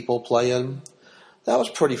 8 people playing. That was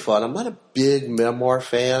pretty fun. I'm not a big Memoir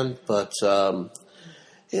fan, but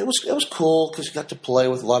it was cool because you got to play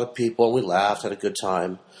with a lot of people and we laughed, had a good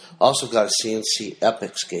time. Also got a CNC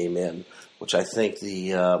Epics game in, which I think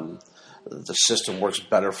the system works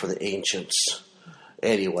better for the ancients.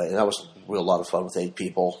 Anyway, that was a lot of fun with 8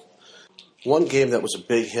 people. One game that was a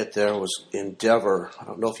big hit there was Endeavor. I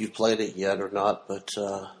don't know if you've played it yet or not, but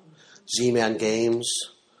Z-Man Games.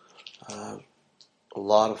 A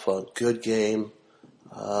lot of fun. Good game.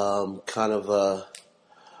 Kind of a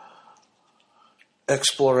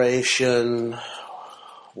exploration,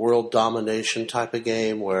 world domination type of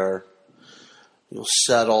game where you'll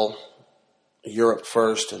settle Europe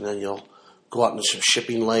first and then you'll go out into some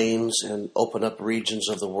shipping lanes and open up regions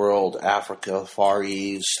of the world, Africa, Far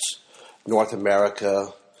East, North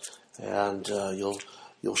America, and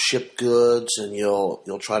you'll ship goods and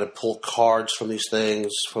you'll try to pull cards from these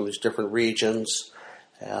things, from these different regions,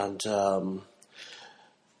 and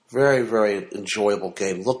very, very enjoyable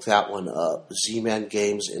game. Look that one up. Z-Man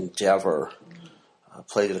Games Endeavor. I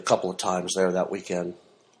played it a couple of times there that weekend.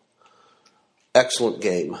 Excellent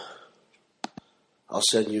game. I'll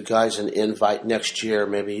send you guys an invite next year.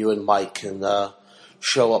 Maybe you and Mike can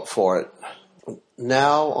show up for it.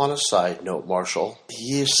 Now, on a side note, Marshall,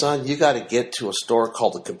 you got to get to a store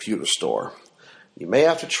called the Computer Store. You may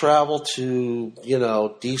have to travel to,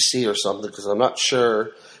 D.C. or something, because I'm not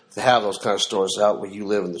sure if they have those kind of stores out where you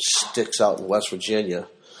live in the sticks out in West Virginia.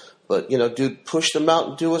 But, dude, push the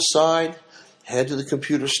Mountain Dew aside, head to the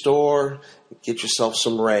Computer Store, and get yourself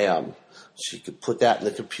some RAM. So you can put that in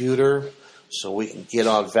the computer so we can get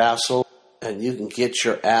on Vassal, and you can get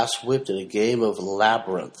your ass whipped in a game of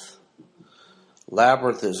Labyrinth.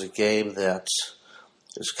 Labyrinth is a game that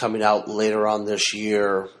is coming out later on this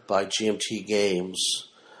year by GMT Games.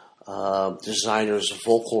 Designers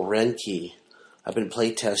Volkel Renke. I've been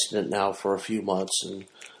playtesting it now for a few months, and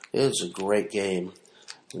it's a great game.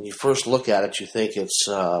 When you first look at it, you think it's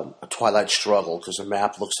a Twilight Struggle because the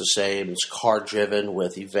map looks the same. It's card-driven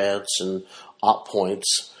with events and op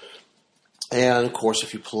points. And, of course,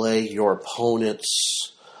 if you play your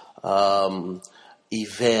opponent's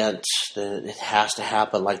event, then it has to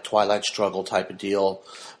happen like Twilight Struggle type of deal.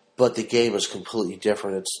 But the game is completely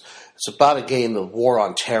different. It's about a game of war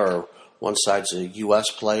on terror. One side's a U.S.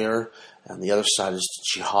 player, and the other side is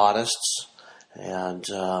the jihadists. And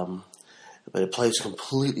but it plays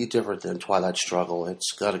completely different than Twilight Struggle.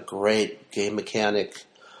 It's got a great game mechanic.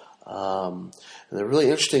 And the really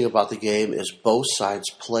interesting about the game is both sides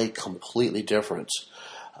play completely different.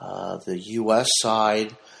 The U.S.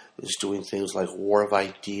 side is doing things like war of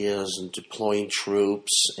ideas and deploying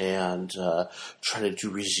troops and trying to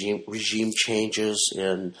do regime changes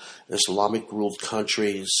in Islamic-ruled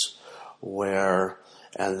countries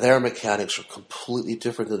and their mechanics are completely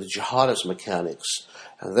different than the jihadist mechanics.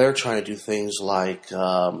 And they're trying to do things like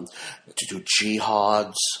to do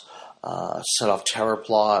jihads, set off terror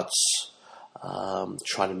plots,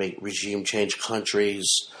 trying to make regime change countries,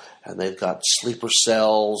 and they've got sleeper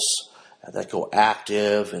cells that go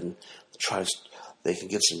active and they can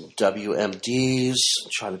get some WMDs,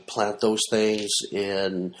 try to plant those things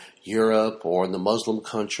in Europe or in the Muslim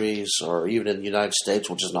countries or even in the United States,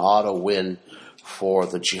 which is an auto win for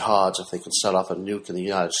the jihads if they can set off a nuke in the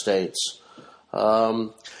United States. A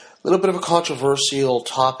little bit of a controversial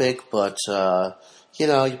topic, but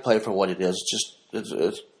you play for what it is.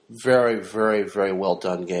 It's very, very, very well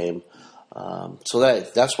done game. So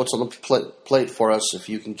that's what's on the plate for us. If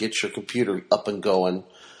you can get your computer up and going,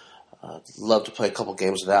 I'd love to play a couple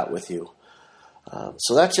games of that with you.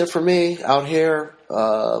 So that's it for me out here.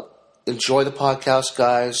 enjoy the podcast,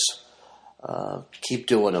 guys. Keep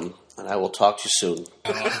doing them, and I will talk to you soon.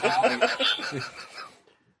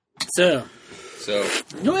 So,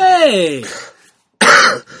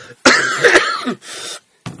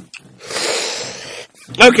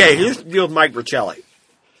 Okay, hey! here's the deal with Mike Riccelli.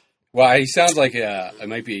 Well, he sounds like it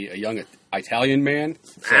might be a young Italian man.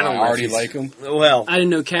 So I already like him. Well, I didn't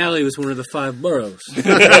know Cali was one of the 5 boroughs.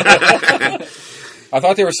 I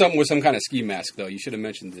thought there was something with some kind of ski mask, though. You should have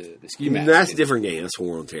mentioned the ski mask. that's a different game. That's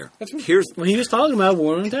War on Terror. Well, he was talking about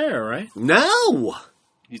War on Terror, right? No.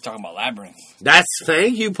 He's talking about Labyrinth.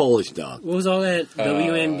 Thank you, Polish dog. What was all that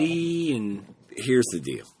WMD and... Here's the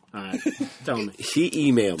deal. All right, tell me. He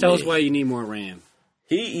emailed me. Tell us why you need more RAM.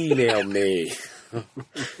 He emailed me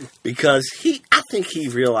because I think he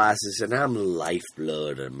realizes that I'm the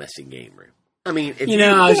lifeblood of a messy game room. I mean, if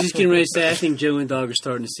I was just getting ready to say, I think Joe and Dog are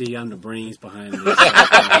starting to see I'm the brains behind this.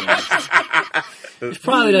 It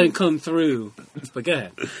probably doesn't come through, but go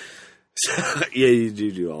ahead. Yeah, you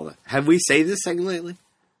do all that. Have we saved this thing lately?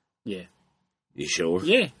 Yeah. You sure?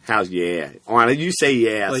 Yeah. How's yeah? Why did you say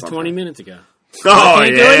yeah? Like 20 minutes ago. Oh,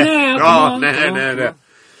 can't do it now. Come on. No.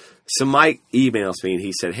 So Mike emails me and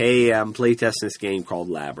he said, "Hey, I'm playtesting this game called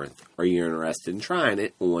Labyrinth. Are you interested in trying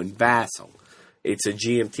it on Vassal? It's a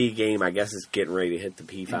GMT game. I guess it's getting ready to hit the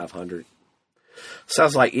P500." So I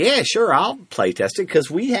was like, "Yeah, sure, I'll playtest it because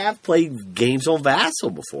we have played games on Vassal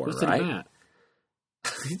before, What's right?" it about?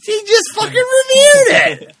 He just fucking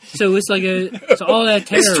reviewed it. So it's like it's all that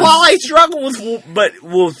terror. It's Twilight Struggle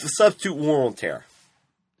with substitute War on Terror.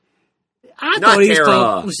 I Not thought he was terror,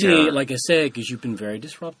 talking. terror. See, like I said, because you've been very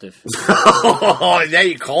disruptive. Oh, now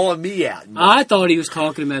you're calling me out. I thought he was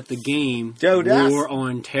talking about the game Joe, War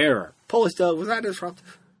on Terror. Polish dog, was that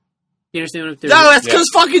disruptive? You understand what I'm No, that's because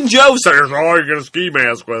fucking Joe says, "Oh, you get a ski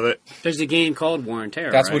mask with it." There's a game called War on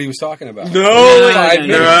Terror. That's right? what he was talking about.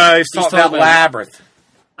 No, he's talking about Labyrinth.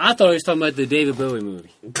 I thought he was talking about the David Bowie movie.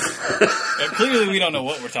 Clearly, we don't know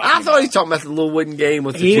what we're talking about. I thought he was talking about the little wooden game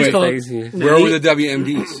with the He was two talking- things. No, Where he- were the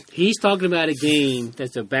WMDs? He's talking about a game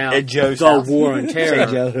that's about At Joe's the house. War on Terror.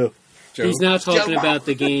 Joe. Joe? He's not talking Joe. about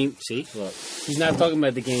the game. See, look, he's not talking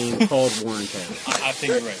about the game called War on Terror. I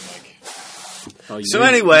think you're right, Mike. Oh, you So know-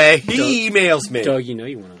 anyway, he emails me. Dog, you know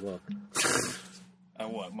you want to look.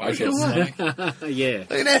 What? I Mike? guess. Yeah.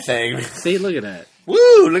 Look at that thing. See, look at that.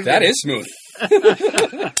 Woo! Look at That is smooth.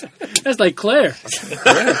 That's like Claire.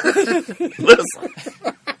 Listen.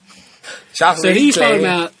 So he's talking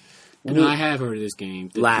about. No, I have heard of this game.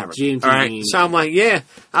 The Labyrinth. GMT All right. game. So I'm like, yeah,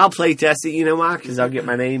 I'll play test it. You know why? Because I'll get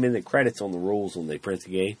my name in the credits on the rules when they print the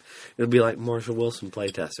game. It'll be like Marshall Wilson play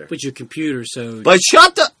tester. But your computer, so But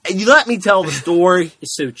shut the. You let me tell the story.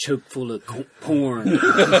 it's so choke full of porn. That's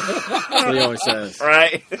what he always says.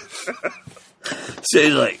 Right? So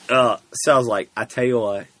he's like, so I was like, I tell you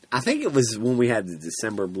what, I think it was when we had the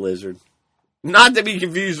December blizzard. Not to be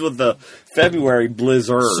confused with the February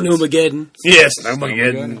blizzard. Snowmageddon. Yes,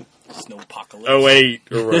 Snowmageddon. Snowpocalypse. 08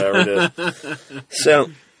 or whatever it is. So,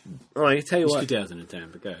 all right, I tell you It's what. 2010,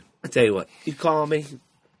 but go ahead. I tell you what. You call me.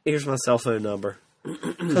 Here's my cell phone number.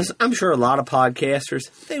 Because I'm sure a lot of podcasters,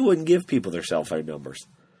 they wouldn't give people their cell phone numbers.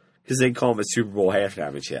 Because they'd call them at Super Bowl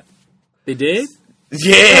halftime and shit. They did?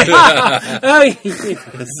 Yeah.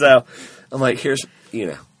 Oh, So, I'm like, here's,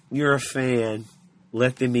 you're a fan.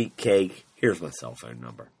 Let them eat cake. Here's my cell phone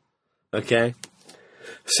number. Okay?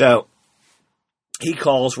 So, he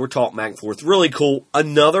calls. We're talking back and forth. Really cool.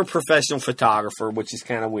 Another professional photographer, which is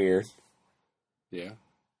kind of weird. Yeah.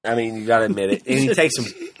 I mean, you got to admit it. And he takes some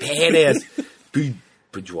badass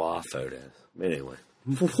boudoir photos. Anyway.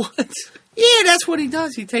 what? Yeah, that's what he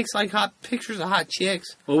does. He takes, like, hot pictures of hot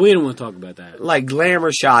chicks. Well, we don't want to talk about that. Like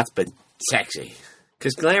glamour shots, but sexy.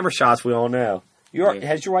 Because glamour shots, we all know.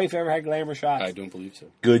 Has your wife ever had glamour shots? I don't believe so.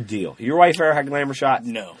 Good deal. Your wife ever had glamour shots?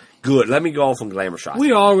 No. Good. Let me go off on glamour shots.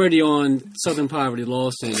 We're already on Southern Poverty Law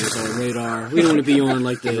Center's radar. We don't want to be on,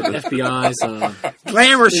 like, the FBI's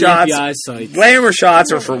glamour the shots. FBI site. Glamour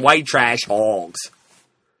shots are for white trash hogs.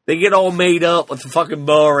 They get all made up with the fucking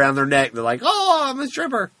bow around their neck. They're like, "Oh, I'm a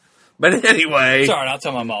stripper." But anyway, Sorry, I'll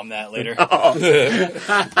tell my mom that later.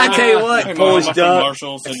 I tell you what, Hey, Polish Mom, my friend duck.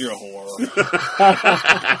 Marshall said you're a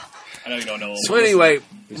whore. I know you don't know. So anyway,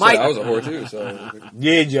 He Mike. said I was a whore too. So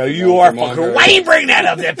Yeah, Joe, you are Come on, fucking. girl. Why you bring that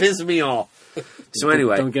up? That pisses me off. So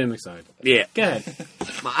anyway, Don't get him excited. yeah, Go ahead.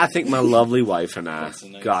 I think my lovely wife and I, That's a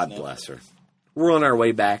nice God note. bless her, we're on our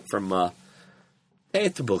way back from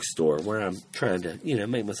at the bookstore where I'm trying to,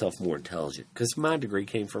 make myself more intelligent because my degree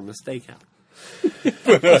came from a steakhouse.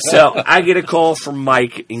 So I get a call from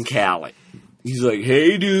Mike in Cali. He's like,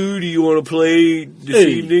 hey, dude, you want to play this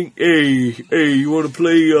evening? Hey, you want to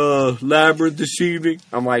play Labyrinth this evening?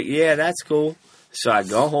 I'm like, yeah, that's cool. So I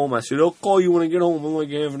go home. I said, I'll call you when I get home. I'm like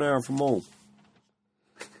half an hour from home.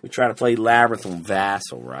 We try to play Labyrinth on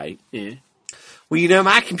Vassal, right? Yeah. Well,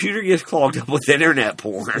 my computer gets clogged up with internet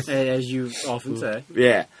porn. As you often say.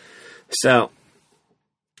 Yeah. So,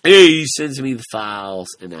 he sends me the files,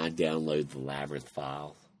 and I download the Labyrinth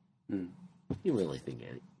files. You really think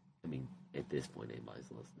at this point, anybody's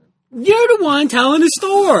listening? You're the one telling the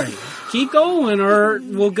story. Keep going, or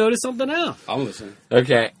we'll go to something else. I'm listening.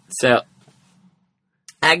 Okay, so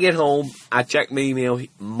I get home. I check my email.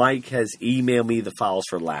 Mike has emailed me the files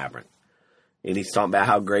for Labyrinth. And he's talking about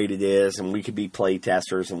how great it is, and we could be play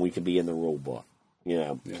testers, and we could be in the rule book.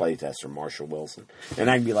 Play tester Marshall Wilson.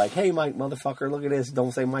 And I'd be like, hey, Mike, motherfucker, look at this.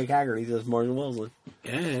 Don't say Mike Haggerty, says Marshall Wilson.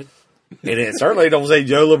 Go ahead. And it certainly don't say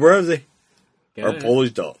Joe Labrosi Go or ahead.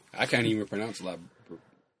 Polish Dog. I can't even pronounce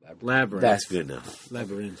Labyrinth. That's good enough.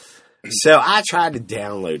 Labyrinth. So I tried to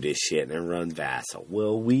download this shit and run Vassal.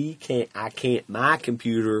 Well, my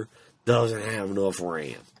computer doesn't have enough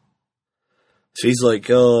RAM. So he's like,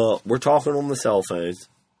 we're talking on the cell phones.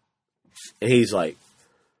 And he's like,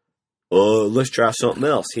 let's try something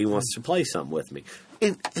else. He wants to play something with me.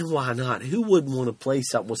 And why not? Who wouldn't want to play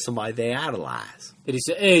something with somebody they idolize? Did he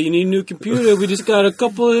say, hey, you need a new computer? We just got a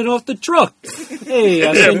couple in off the truck. Hey,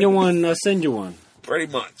 I'll send you one.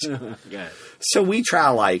 Pretty much. Yeah. So we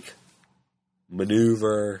try,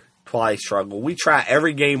 Maneuver, Twilight Struggle. We try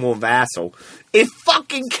every game on Vassal. If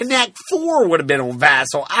fucking Connect 4 would have been on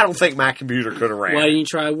Vassal, I don't think my computer could have ran. Why didn't you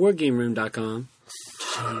try WarGameRoom.com?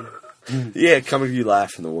 Yeah, coming to you live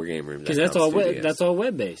from the Wargame Room. Because that's all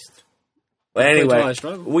web based. But anyway, Twilight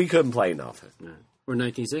Struggle. we couldn't play nothing. Or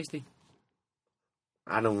 1960.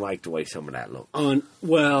 I don't like the way some of that looks. Twilight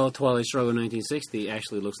Struggle 1960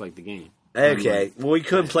 actually looks like the game. Okay, well, we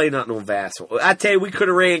couldn't play nothing on Vassal. I tell you, we could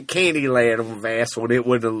have ran Candyland on Vassal,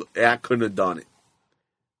 and I couldn't have done it.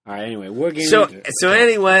 All right, anyway, WarGameRoom. So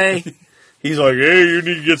anyway, he's like, hey, you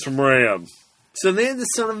need to get some RAM. So then the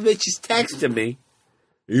son of a bitch is texting me,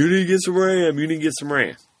 you need to get some RAM, you need to get some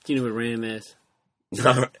RAM. Do you know what RAM is?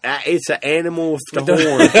 No, it's an animal with the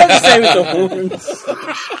horns. Say with the horns.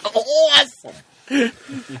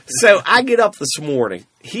 Awesome. So I get up this morning.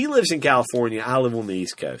 He lives in California. I live on the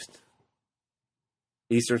East Coast.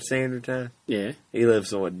 Eastern Standard Time? Yeah. He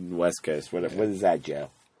lives on the West Coast. What is that, Joe?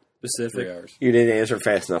 Pacific. 3 hours. You didn't answer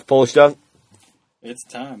fast enough. Polish Dunk? It's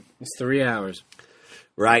time. It's 3 hours.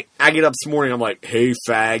 Right. I get up this morning. I'm like, hey,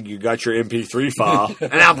 fag, you got your MP3 file.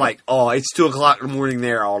 And I'm like, oh, it's 2 o'clock in the morning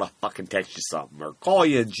there. I ought to fucking text you something or call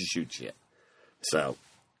you and just shoot shit. So,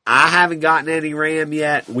 I haven't gotten any RAM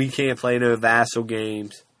yet. We can't play no Vassal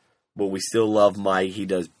games. But we still love Mike. He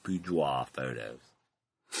does boudoir photos.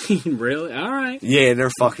 Really? All right. Yeah,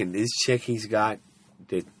 they're fucking... This chick he's got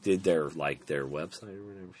did their website or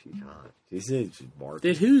whatever she got. She said she's barking.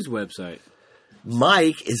 Did whose website?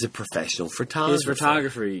 Mike is a professional photographer. His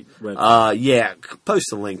photography website. Yeah,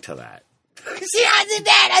 post a link to that. See, I did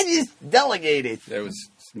that. I just delegated. That was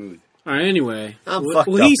smooth. All right. Anyway, I'm fucked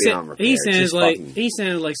up beyond repair. he Just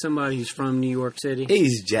sounded like somebody who's from New York City.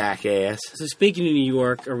 He's a jackass. So speaking of New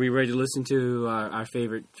York, are we ready to listen to our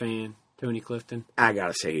favorite fan, Tony Clifton? I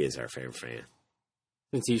gotta say, he is our favorite fan.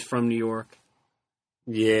 Since he's from New York.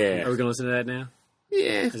 Yeah. Are we gonna listen to that now?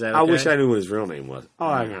 Yeah. Is that I okay? wish I knew what his real name was. Oh,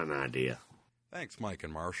 I got an idea. Thanks, Mike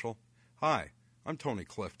and Marshall. Hi, I'm Tony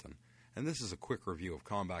Clifton, and this is a quick review of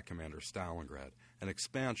Combat Commander Stalingrad, an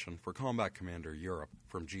expansion for Combat Commander Europe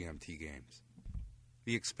from GMT Games.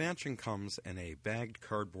 The expansion comes in a bagged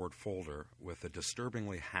cardboard folder with a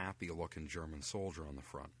disturbingly happy-looking German soldier on the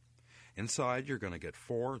front. Inside, you're going to get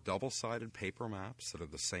 4 double-sided paper maps that are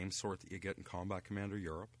the same sort that you get in Combat Commander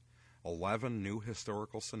Europe, 11 new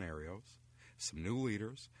historical scenarios, some new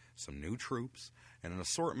leaders, some new troops, and an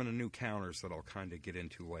assortment of new counters that I'll kind of get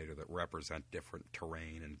into later that represent different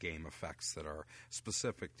terrain and game effects that are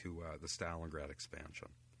specific to the Stalingrad expansion.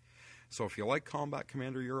 So if you like Combat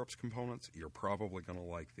Commander Europe's components, you're probably going to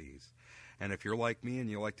like these. And if you're like me and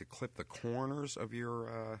you like to clip the corners of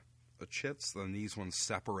your chits, then these ones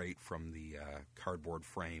separate from the cardboard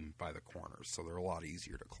frame by the corners, so they're a lot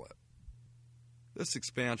easier to clip. This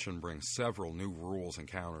expansion brings several new rules and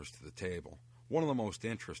counters to the table. One of the most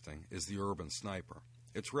interesting is the Urban Sniper.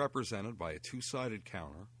 It's represented by a 2-sided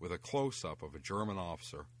counter with a close-up of a German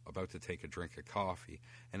officer about to take a drink of coffee,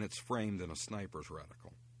 and it's framed in a sniper's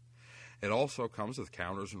reticle. It also comes with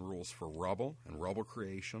counters and rules for rubble and rubble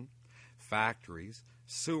creation, factories,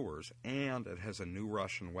 sewers, and it has a new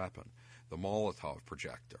Russian weapon, the Molotov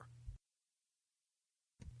projector.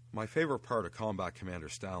 My favorite part of Combat Commander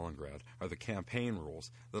Stalingrad are the campaign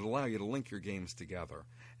rules that allow you to link your games together,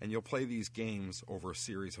 and you'll play these games over a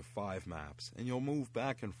series of 5 maps, and you'll move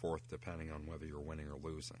back and forth depending on whether you're winning or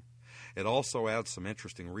losing. It also adds some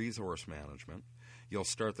interesting resource management. You'll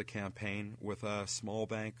start the campaign with a small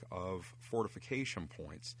bank of fortification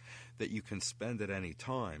points that you can spend at any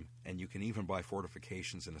time, and you can even buy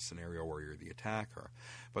fortifications in a scenario where you're the attacker.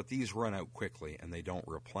 But these run out quickly, and they don't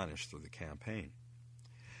replenish through the campaign.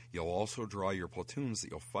 You'll also draw your platoons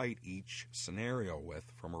that you'll fight each scenario with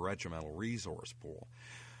from a regimental resource pool.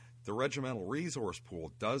 The regimental resource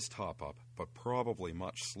pool does top up, but probably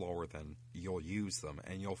much slower than you'll use them,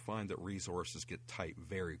 and you'll find that resources get tight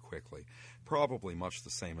very quickly, probably much the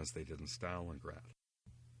same as they did in Stalingrad.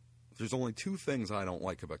 There's only 2 things I don't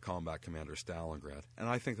like about Combat Commander Stalingrad, and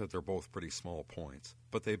I think that they're both pretty small points,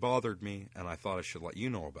 but they bothered me, and I thought I should let you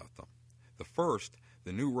know about them. The first,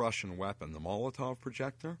 the new Russian weapon, the Molotov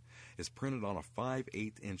projector, is printed on a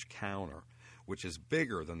 5/8-inch counter, which is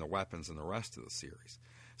bigger than the weapons in the rest of the series.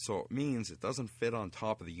 So it means it doesn't fit on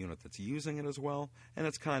top of the unit that's using it as well, and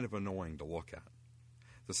it's kind of annoying to look at.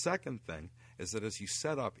 The second thing is that as you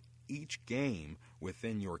set up each game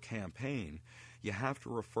within your campaign, you have to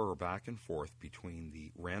refer back and forth between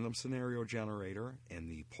the random scenario generator and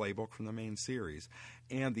the playbook from the main series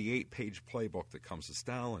and the 8-page playbook that comes with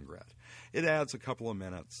Stalingrad. It adds a couple of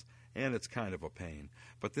minutes, and it's kind of a pain,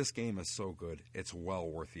 but this game is so good, it's well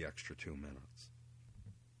worth the extra 2 minutes.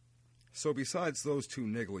 So besides those 2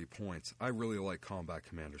 niggly points, I really like Combat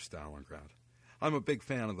Commander Stalingrad. I'm a big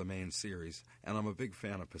fan of the main series, and I'm a big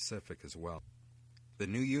fan of Pacific as well. The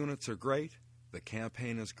new units are great, the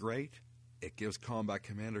campaign is great, it gives Combat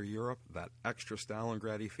Commander Europe that extra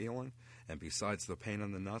Stalingrad-y feeling, and besides the pain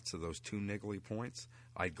in the nuts of those 2 niggly points,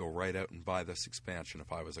 I'd go right out and buy this expansion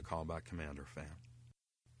if I was a Combat Commander fan.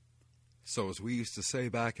 So as we used to say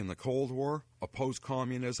back in the Cold War, oppose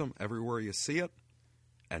communism everywhere you see it.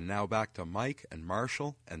 And now back to Mike and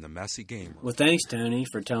Marshall and the Messy Game Room. Well, thanks, Tony,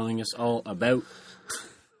 for telling us all about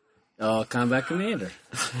Combat Commander.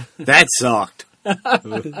 That sucked.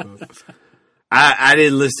 I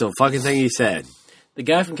didn't listen to a fucking thing he said. The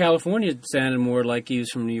guy from California sounded more like he was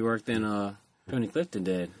from New York than Tony Clifton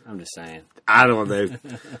did. I'm just saying. I don't know.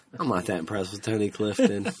 I'm not that impressed with Tony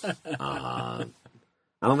Clifton. I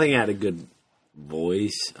don't think he had a good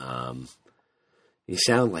voice. He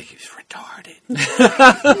sounded like he was retarded.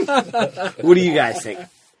 What do you guys think?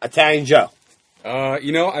 Italian Joe.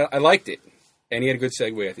 I liked it. And he had a good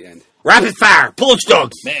segue at the end. Rapid fire! Polish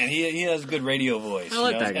dogs! Man, he has a good radio voice. I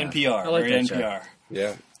like that guy. NPR. I like that NPR. show.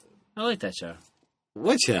 Yeah. I like that show.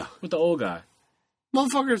 What show? With the old guy.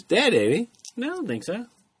 Motherfucker's dead, ain't he? No, I don't think so.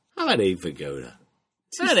 How about Abe Vigoda?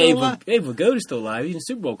 Not Abe Vigoda's still alive. He's in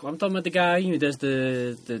Super Bowl. I'm talking about the guy who does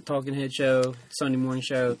the Talking Head show, Sunday morning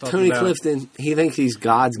show. Tony Clifton, he thinks he's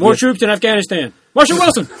God's More troops in Afghanistan. Marshall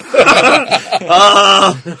Wilson!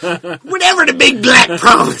 Whatever the big black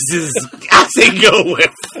promises, I say go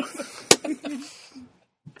with.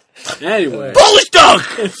 Anyway. Polish dog!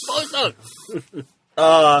 Polish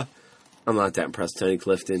dog! I'm not that impressed with Tony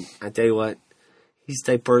Clifton. I tell you what, he's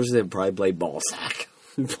the type of person that would probably play ball sack.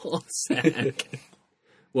 Ball sack.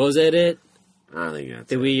 Was that it? I don't think that's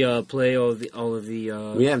Did it. we play all of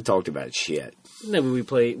the? We haven't talked about shit. No, but we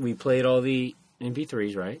played all the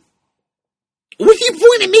MP3s, right? What are you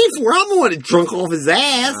pointing at me for? I'm the one that drunk off his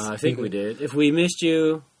ass. I think we did. If we missed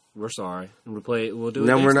you, we're sorry. And we'll do it.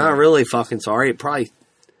 No, next we're not time. really fucking sorry.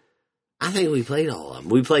 I think we played all of them.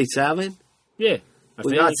 We played 7. Yeah,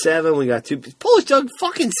 We got 7. We got 2. Polish Doug,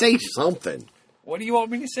 fucking say something. What do you want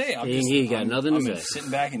me to say? You got nothing to say. Sitting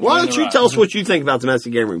back and Why enjoying don't the you ride. tell us what you think about the Messy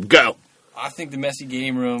Game Room? Go. I think the Messy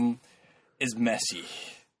Game Room is messy,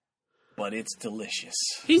 but it's delicious.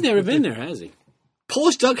 He's never been there, has he?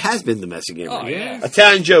 Polish Doug has been the Messy Game Room. Oh, yeah.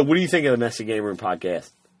 Italian Joe, what do you think of the Messy Game Room podcast?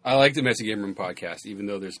 I like the Messy Game Room podcast, even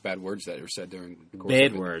though there's bad words that are said during the course Bad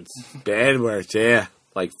of it. words. Bad words, yeah.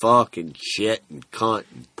 Like fuck and shit and cunt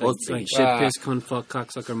and pussy. Like shit, piss, cunt, fuck,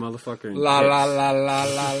 cocksucker, motherfucker. And La tits. la la la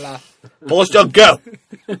la la. Polish Doug, go.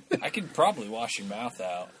 I could probably wash your mouth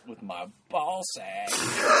out with my ball sack.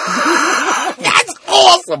 That's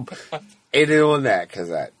awesome. Ain't doing that because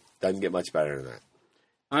that doesn't get much better than that.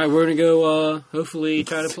 All right, we're gonna go. Hopefully,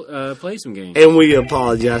 try to play some games. And we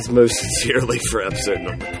apologize most sincerely for episode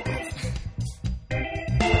number 12.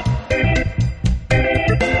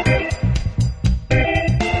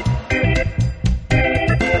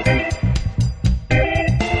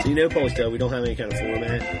 So you know, Polish Doug, we don't have any kind of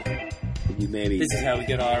format. You maybe. This is how we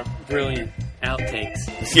get our brilliant outtakes.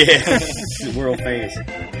 Yeah, world famous.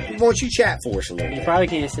 Why don't you chat for us a little You bit? probably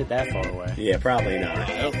can't sit that far away. Yeah, probably not.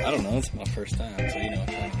 I don't know. It's my first time, so I'm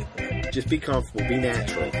trying to get Just be comfortable. Be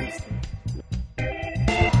natural.